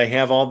because I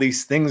have all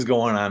these things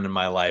going on in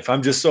my life.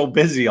 I'm just so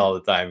busy all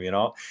the time, you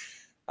know.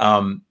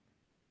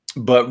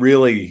 But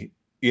really,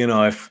 you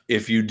know,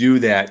 if you do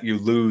that, you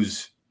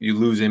lose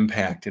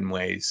impact in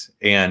ways.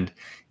 And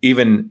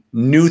even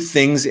new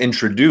things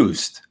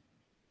introduced.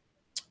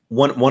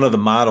 One of the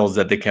models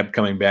that they kept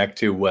coming back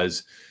to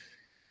was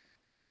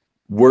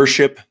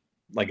worship,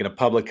 like in a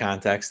public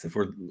context. If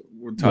we're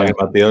talking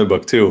about the other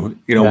book too,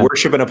 you know,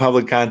 worship in a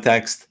public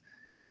context,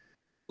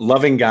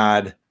 loving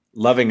God,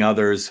 loving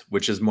others,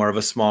 which is more of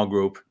a small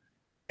group,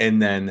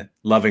 and then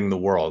loving the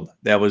world.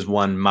 That was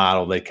one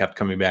model they kept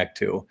coming back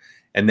to,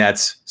 and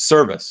that's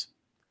service.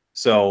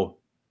 So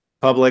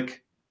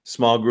public,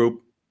 small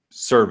group,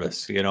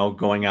 service, you know,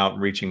 going out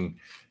and reaching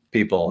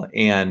people.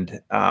 And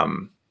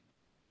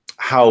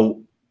how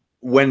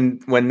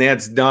when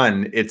that's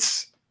done,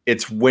 it's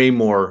way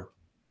more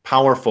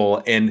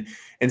powerful. And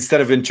instead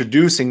of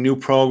introducing new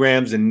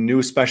programs and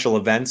new special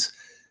events,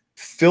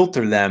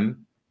 filter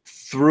them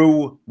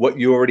through what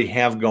you already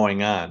have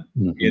going on.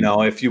 Mm-hmm. You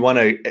know, if you want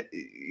to,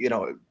 you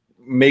know,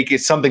 make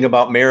it something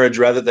about marriage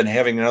rather than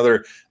having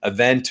another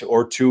event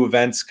or two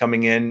events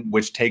coming in,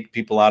 which take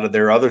people out of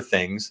their other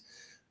things,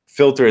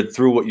 filter it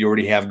through what you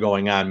already have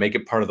going on, make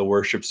it part of the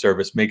worship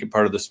service, make it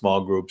part of the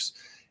small groups,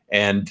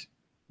 and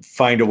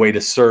find a way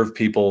to serve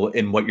people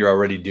in what you're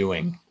already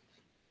doing.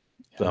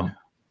 So,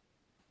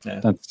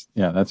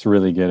 that's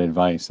really good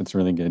advice. That's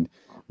really good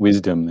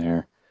wisdom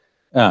there.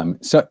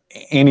 So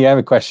Andy, I have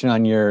a question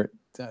on your,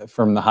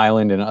 from the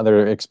Highland and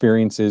other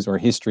experiences or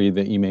history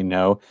that you may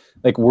know,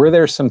 like, were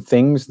there some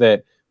things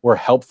that were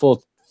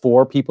helpful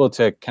for people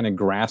to kind of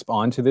grasp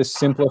onto this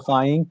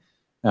simplifying?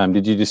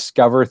 Did you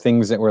discover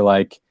things that were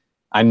like,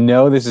 I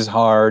know this is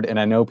hard and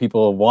I know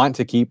people want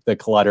to keep the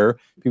clutter,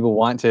 people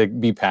want to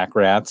be pack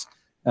rats.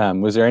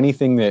 Was there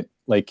anything that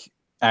like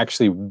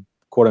actually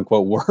quote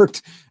unquote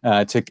worked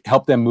to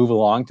help them move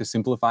along to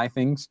simplify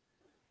things?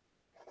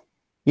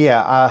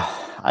 Yeah,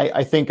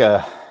 I think,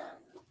 I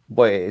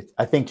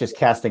think just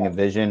casting a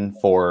vision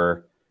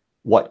for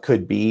what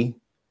could be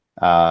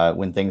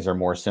when things are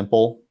more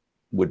simple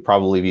would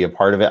probably be a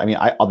part of it. I mean,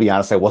 I'll be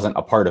honest, I wasn't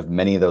a part of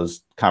many of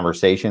those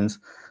conversations,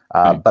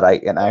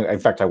 but in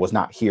fact, I was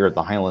not here at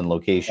the Highland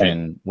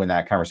location when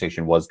that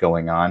conversation was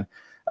going on.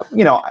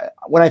 You know,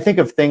 when I think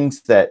of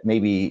things that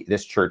maybe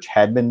this church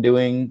had been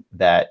doing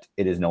that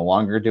it is no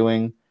longer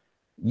doing,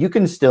 you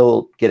can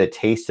still get a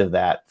taste of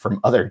that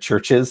from other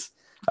churches.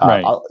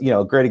 You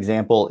know, a great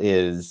example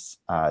is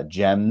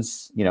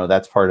GEMS. You know,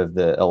 that's part of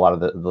a lot of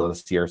the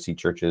CRC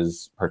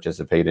churches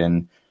participate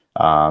in.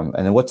 And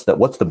then what's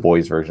the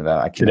boys version of that?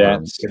 I can't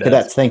remember.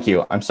 Cadets. Thank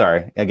you. I'm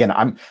sorry. Again,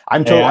 I'm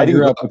told I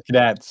grew up with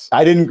cadets.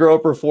 I didn't grow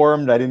up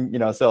Reformed. I didn't, you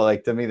know, so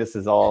like to me, this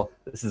is all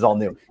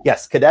new.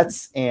 Yes,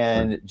 cadets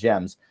and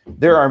GEMS.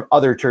 There are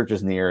other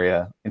churches in the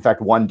area. In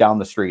fact, one down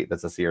the street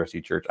that's a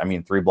CRC church. I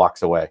mean, 3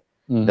 blocks away.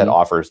 That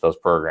offers those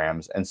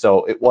programs. And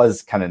so it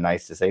was kind of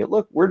nice to say,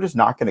 look, we're just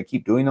not going to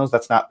keep doing those.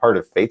 That's not part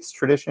of faith's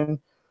tradition.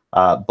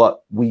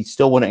 But we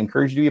still want to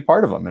encourage you to be a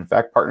part of them. In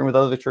fact, partner with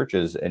other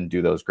churches and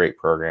do those great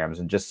programs.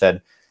 And just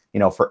said, you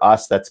know, for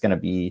us, that's going to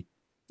be,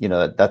 you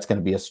know, that's going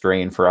to be a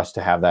strain for us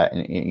to have that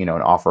and, you know,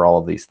 and offer all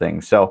of these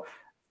things. So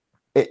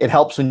it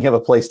helps when you have a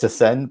place to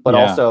send, but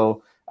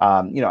also,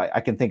 you know, I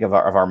can think of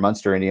our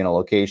Munster, Indiana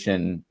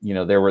location. You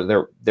know, there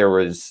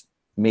was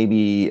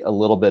maybe a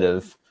little bit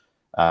of,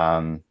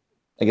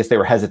 I guess they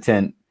were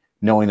hesitant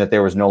knowing that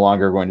there was no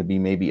longer going to be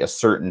maybe a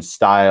certain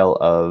style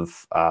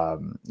of,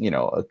 you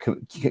know,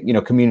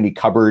 community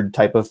cupboard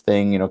type of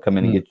thing, you know, come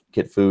in and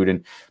get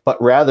food.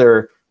 But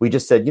rather we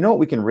just said, you know, what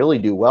we can really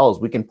do well is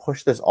we can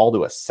push this all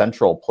to a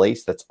central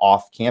place that's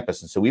off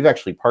campus. And so we've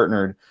actually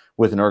partnered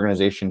with an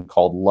organization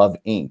called Love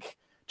Inc.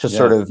 to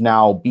sort of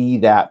now be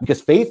that,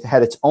 because Faith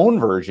had its own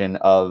version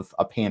of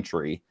a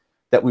pantry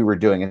that we were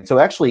doing. And so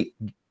actually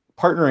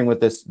partnering with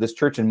this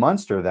church in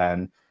Munster,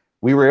 then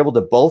we were able to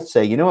both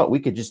say, you know what, we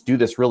could just do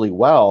this really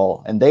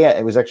well. And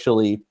it was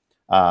actually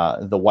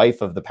the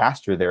wife of the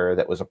pastor there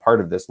that was a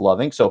part of this Love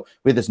Inc. So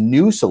we had this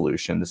new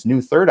solution, this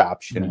new third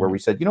option where we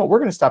said, you know, we're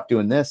going to stop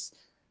doing this.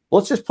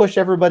 Let's just push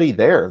everybody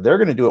there. They're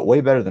going to do it way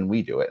better than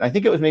we do it. And I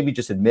think it was maybe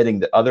just admitting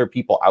that other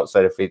people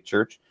outside of Faith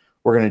Church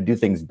were going to do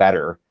things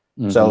better.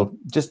 So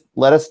just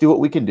let us do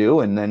what we can do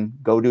and then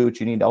go do what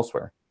you need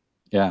elsewhere.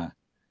 Yeah.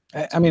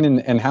 I mean,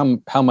 and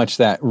how much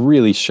that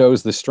really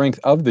shows the strength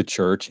of the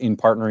church in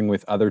partnering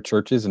with other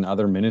churches and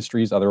other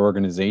ministries, other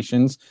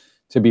organizations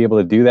to be able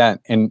to do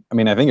that. And I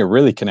mean, I think it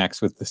really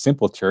connects with the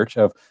simple church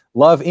of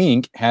Love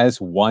Inc. has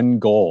one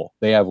goal.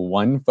 They have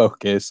one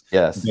focus.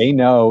 Yes. They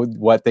know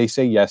what they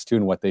say yes to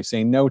and what they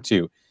say no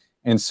to.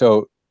 And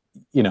so,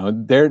 you know,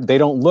 they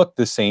don't look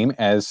the same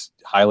as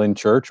Highland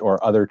Church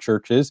or other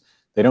churches.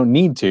 They don't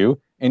need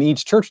to. And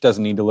each church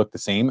doesn't need to look the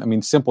same. I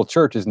mean, Simple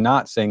Church is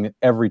not saying that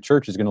every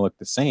church is going to look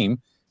the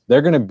same.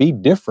 They're going to be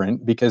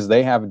different because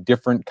they have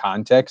different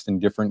context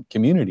and different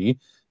community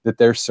that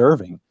they're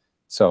serving.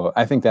 So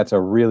I think that's a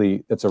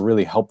really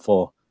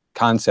helpful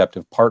concept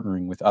of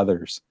partnering with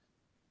others.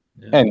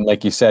 Yeah. And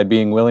like you said,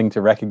 being willing to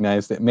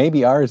recognize that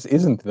maybe ours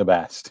isn't the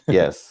best.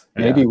 Yes.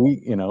 Maybe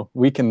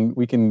we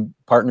can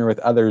partner with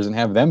others and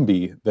have them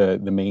be the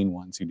main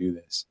ones who do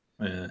this.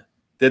 Yeah.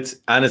 That's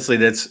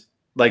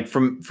like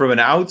from an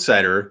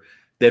outsider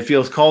that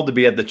feels called to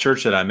be at the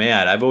church that I'm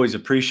at. I've always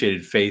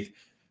appreciated Faith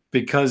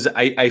because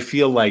I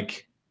feel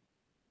like,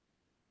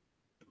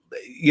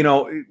 you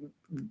know,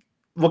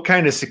 what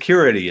kind of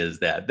security is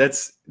that?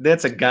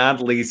 That's a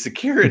godly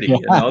security, you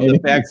know, the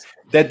fact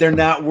that they're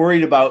not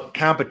worried about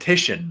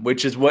competition,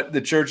 which is what the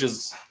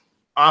churches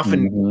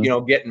often, you know,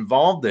 get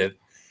involved in,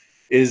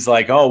 is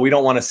like, oh, we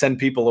don't want to send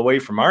people away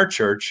from our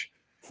church,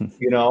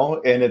 you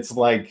know, and it's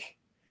like,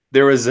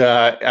 there was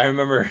I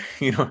remember,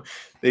 you know,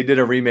 they did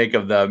a remake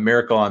of the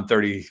Miracle on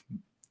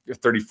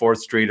 34th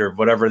Street or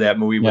whatever that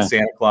movie with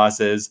Santa Claus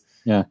is.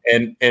 Yeah.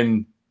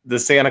 And the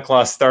Santa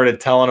Claus started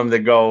telling them to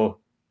go,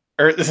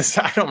 or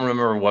I don't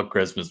remember what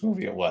Christmas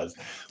movie it was,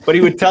 but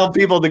he would tell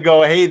people to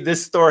go, hey,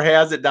 this store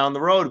has it down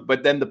the road.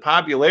 But then the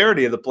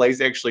popularity of the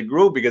place actually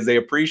grew because they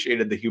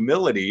appreciated the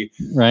humility.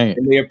 Right.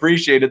 And they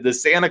appreciated the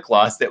Santa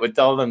Claus that would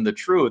tell them the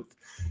truth.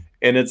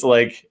 And it's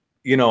like,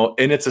 you know,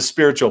 and it's a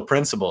spiritual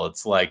principle.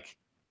 It's like,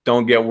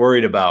 don't get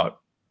worried about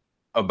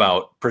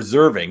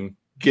preserving,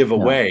 give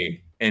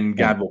away, and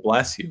God will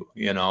bless you,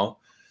 you know?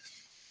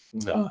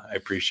 So I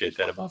appreciate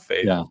that about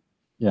Faith. Yeah.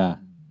 Yeah.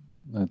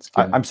 That's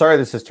good. I'm sorry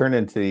this has turned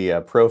into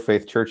the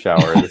pro-faith church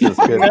hour. This is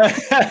good.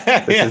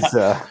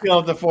 You'll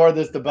have to forward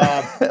this to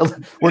Bob.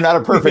 We're not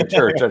a perfect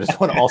church. I just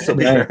want to also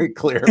be very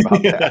clear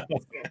about that.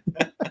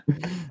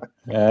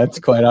 That's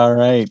quite all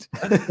right.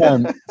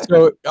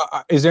 So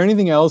is there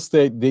anything else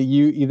that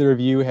you, either of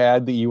you,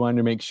 had that you wanted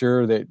to make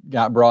sure that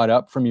got brought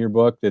up from your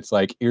book that's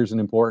like, here's an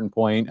important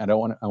point, I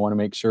want to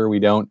make sure we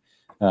don't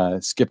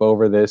skip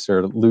over this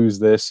or lose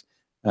this?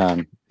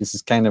 This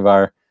is kind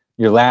of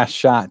your last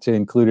shot to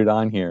include it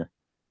on here.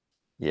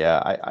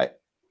 Yeah,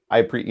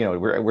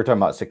 we're talking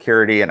about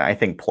security, and I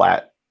think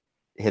Platt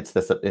hits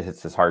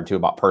this hard too,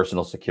 about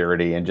personal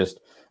security, and just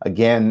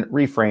again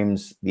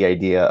reframes the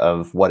idea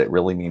of what it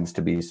really means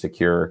to be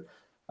secure.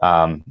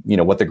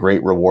 What the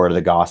great reward of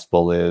the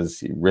gospel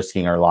is,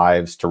 risking our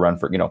lives to run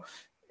for,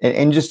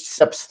 and just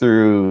steps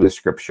through the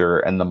scripture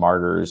and the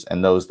martyrs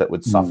and those that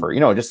would suffer.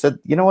 Just said,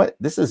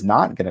 this is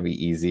not going to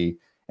be easy,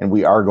 and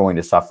we are going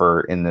to suffer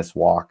in this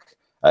walk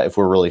if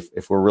we're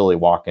really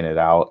walking it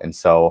out. And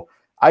so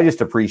I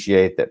just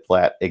appreciate that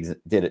Platt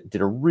did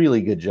a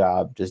really good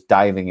job just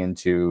diving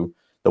into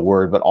the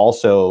word, but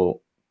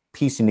also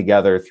piecing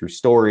together through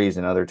stories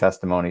and other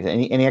testimonies. And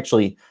he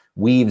actually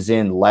weaves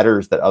in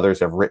letters that others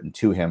have written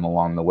to him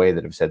along the way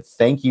that have said,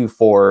 thank you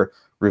for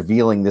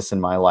revealing this in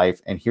my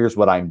life, and here's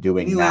what I'm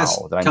doing now,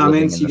 that I'm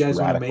living in this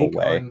radical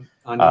way.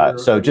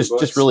 So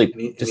just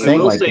really saying,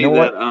 like,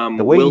 what,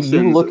 the way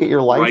you look at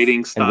your life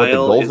and what the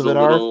goals of it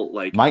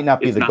are might not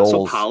be the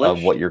goals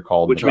of what you're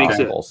called in the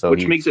gospel. So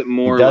which makes it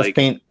more, he does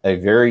paint a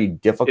very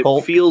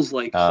difficult, feels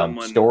like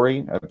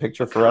story, a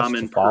picture for us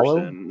to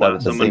follow, but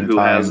at the same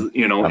time, an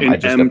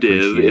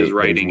MDiv is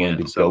writing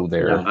it. So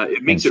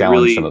it makes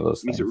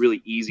it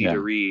really easy to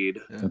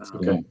read.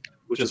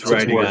 Just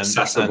writing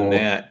on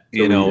that,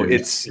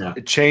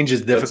 change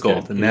is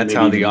difficult, and that's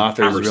how the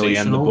authors really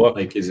end the book.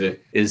 Like,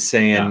 is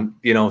saying,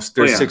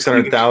 there's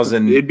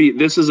 600,000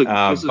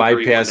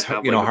 bypass,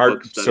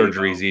 heart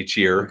surgeries each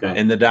year,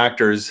 and the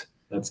doctors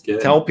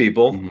tell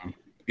people,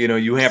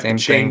 you have to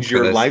change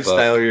your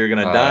lifestyle or you're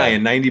going to die,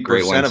 and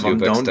 90% of them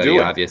don't do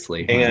it.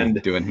 Obviously,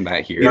 and doing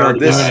that here,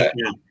 this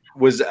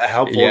was a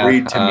helpful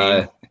read to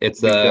me.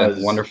 It's a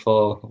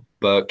wonderful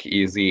book,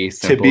 easy,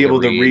 simple to be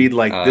able to read.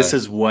 Like, this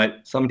is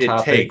what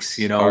it takes.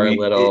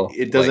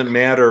 It doesn't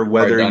matter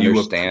whether you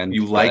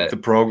like the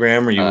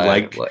program or you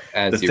like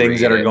the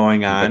things that are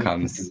going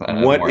on.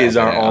 What is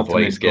our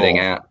ultimate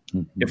goal?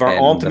 If our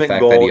ultimate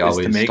goal is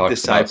to make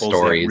disciples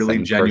that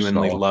really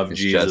genuinely love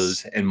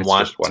Jesus and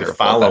want to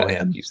follow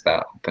him,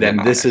 then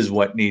this is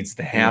what needs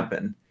to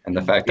happen. And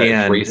the fact that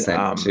it's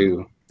recent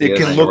too. It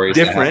can look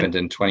different,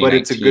 but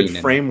it's a good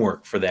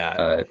framework for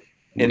that.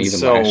 And even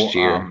last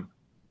year,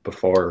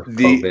 before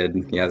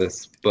COVID,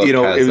 this book it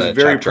was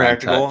very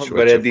practical,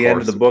 but at the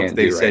end of the book,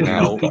 they said,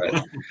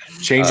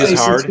 change is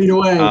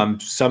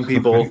hard. Some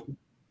people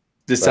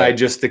decide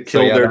just to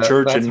kill their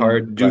church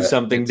and do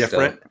something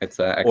different.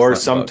 Or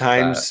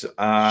sometimes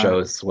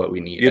shows what we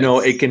need.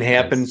 It can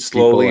happen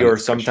slowly, or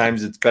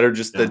sometimes it's better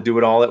just to do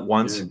it all at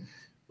once.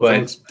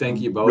 But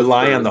thank you both.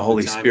 Rely on the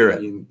Holy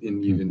Spirit.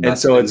 And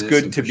so it's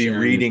good to be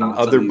reading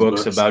other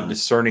books about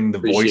discerning the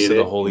voice of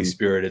the Holy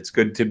Spirit. It's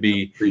good to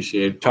be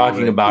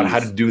talking about how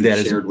to do that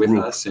as a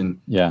group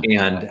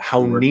and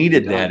how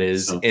needed that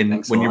is.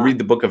 And when you read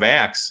the book of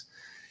Acts,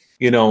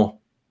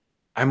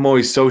 I'm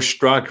always so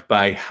struck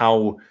by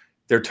how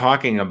they're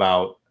talking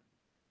about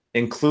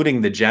including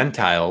the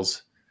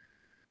Gentiles,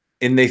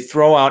 and they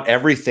throw out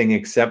everything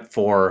except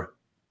for,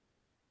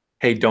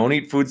 hey, don't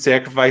eat food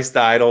sacrificed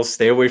to idols,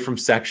 stay away from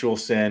sexual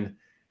sin.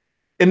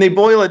 And they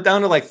boil it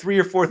down to like 3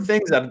 or 4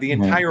 things out of the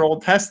entire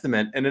Old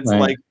Testament. And it's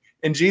like,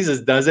 and Jesus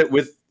does it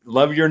with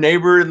love your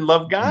neighbor and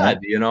love God,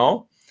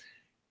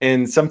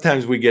 And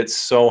sometimes we get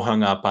so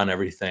hung up on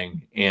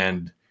everything.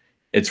 And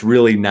it's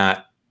really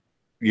not,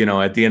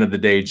 at the end of the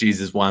day,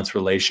 Jesus wants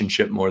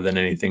relationship more than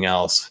anything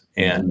else.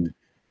 And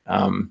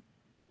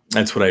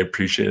that's what I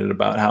appreciated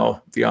about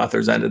how the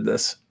authors ended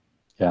this.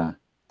 Yeah,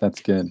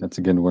 that's good. That's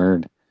a good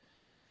word.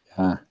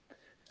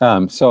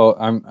 So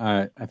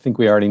I think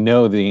we already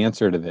know the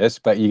answer to this,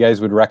 but you guys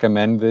would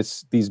recommend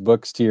these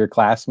books to your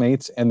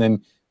classmates, and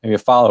then maybe a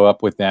follow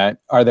up with that.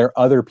 Are there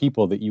other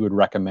people that you would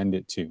recommend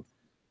it to?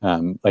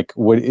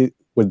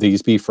 Would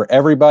these be for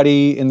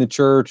everybody in the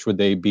church? Are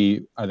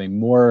they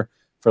more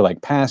for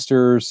like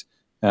pastors?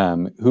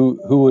 Who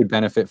would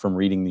benefit from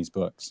reading these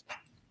books?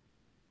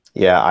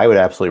 Yeah, I would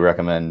absolutely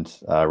recommend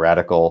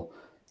Radical.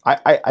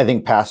 I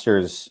think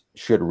pastors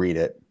should read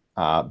it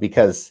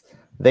because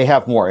they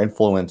have more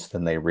influence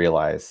than they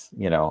realize,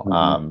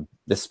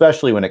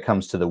 especially when it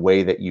comes to the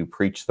way that you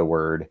preach the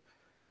word.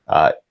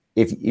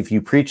 If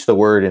you preach the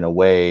word in a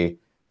way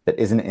that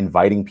isn't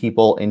inviting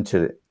people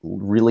into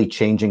really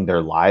changing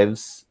their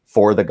lives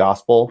for the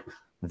gospel,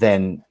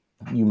 then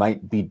you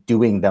might be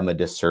doing them a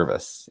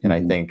disservice. And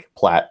I think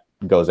Platt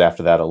goes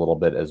after that a little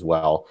bit as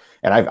well.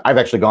 And I've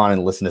actually gone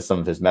and listened to some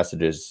of his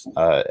messages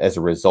as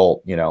a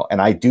result,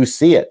 and I do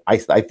see it. I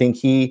think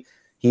he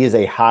is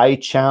a high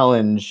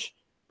challenge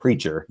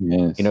preacher.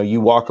 Yes.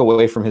 You walk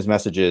away from his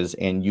messages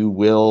and you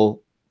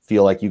will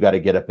feel like you got to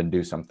get up and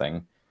do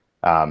something.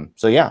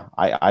 So yeah,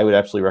 I would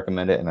absolutely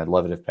recommend it, and I'd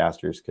love it if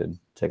pastors could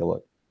take a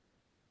look.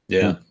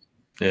 Yeah.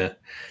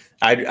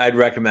 I'd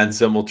recommend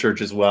Simple Church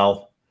as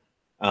well.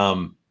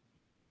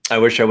 I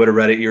wish I would have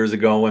read it years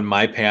ago when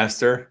my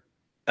pastor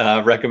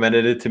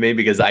recommended it to me,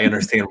 because I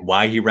understand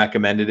why he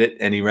recommended it,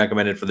 and he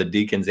recommended it for the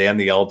deacons and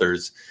the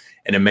elders.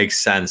 And it makes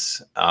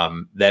sense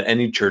that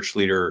any church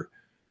leader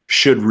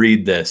should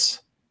read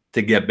this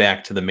to get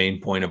back to the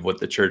main point of what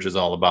the church is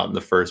all about in the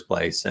first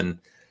place. And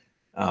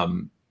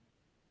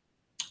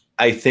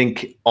I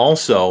think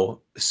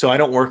also, so I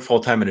don't work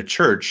full-time in a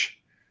church.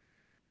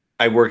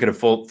 I work at a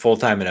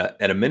full-time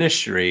at a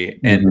ministry,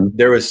 and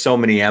there was so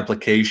many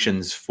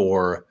applications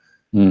for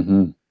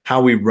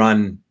how we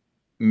run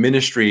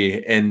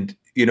ministry. And,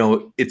 you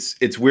know,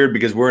 it's weird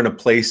because we're in a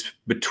place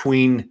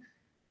between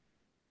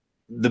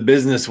the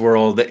business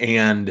world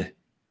and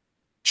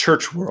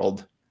church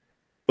world,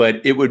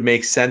 but it would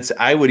make sense.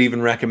 I would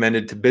even recommend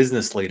it to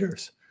business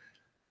leaders.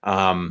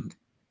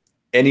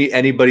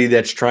 Anybody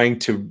that's trying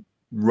to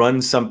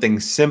run something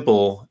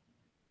simple,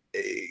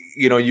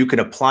 you know, you can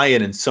apply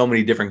it in so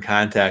many different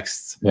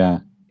contexts. Yeah.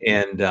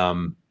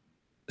 And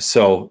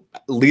so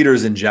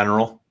leaders in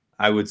general,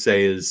 I would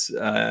say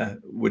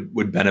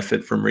would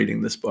benefit from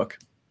reading this book.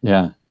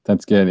 Yeah,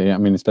 that's good. I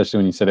mean, especially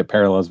when you said it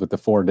parallels with the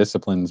 4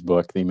 Disciplines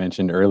book that you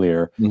mentioned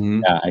earlier.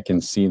 Yeah, I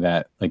can see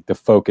that, like the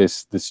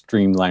focus, the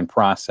streamlined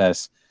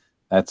process.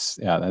 That's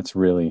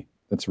really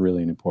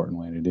an important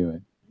way to do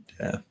it.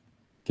 Yeah.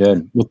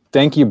 Good. Well,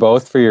 thank you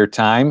both for your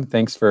time.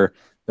 Thanks for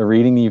the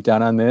reading that you've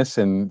done on this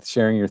and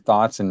sharing your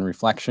thoughts and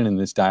reflection in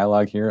this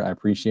dialogue here. I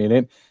appreciate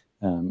it.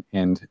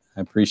 And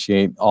I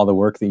appreciate all the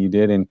work that you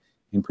did in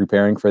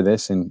preparing for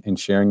this and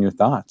sharing your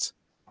thoughts.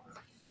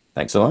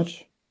 Thanks so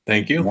much.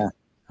 Thank you. Yeah.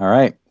 All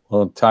right.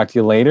 We'll talk to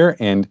you later,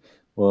 and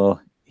we'll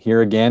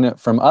hear again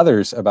from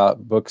others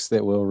about books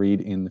that we'll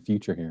read in the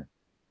future here.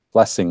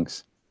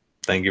 Blessings.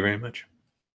 Thank you very much.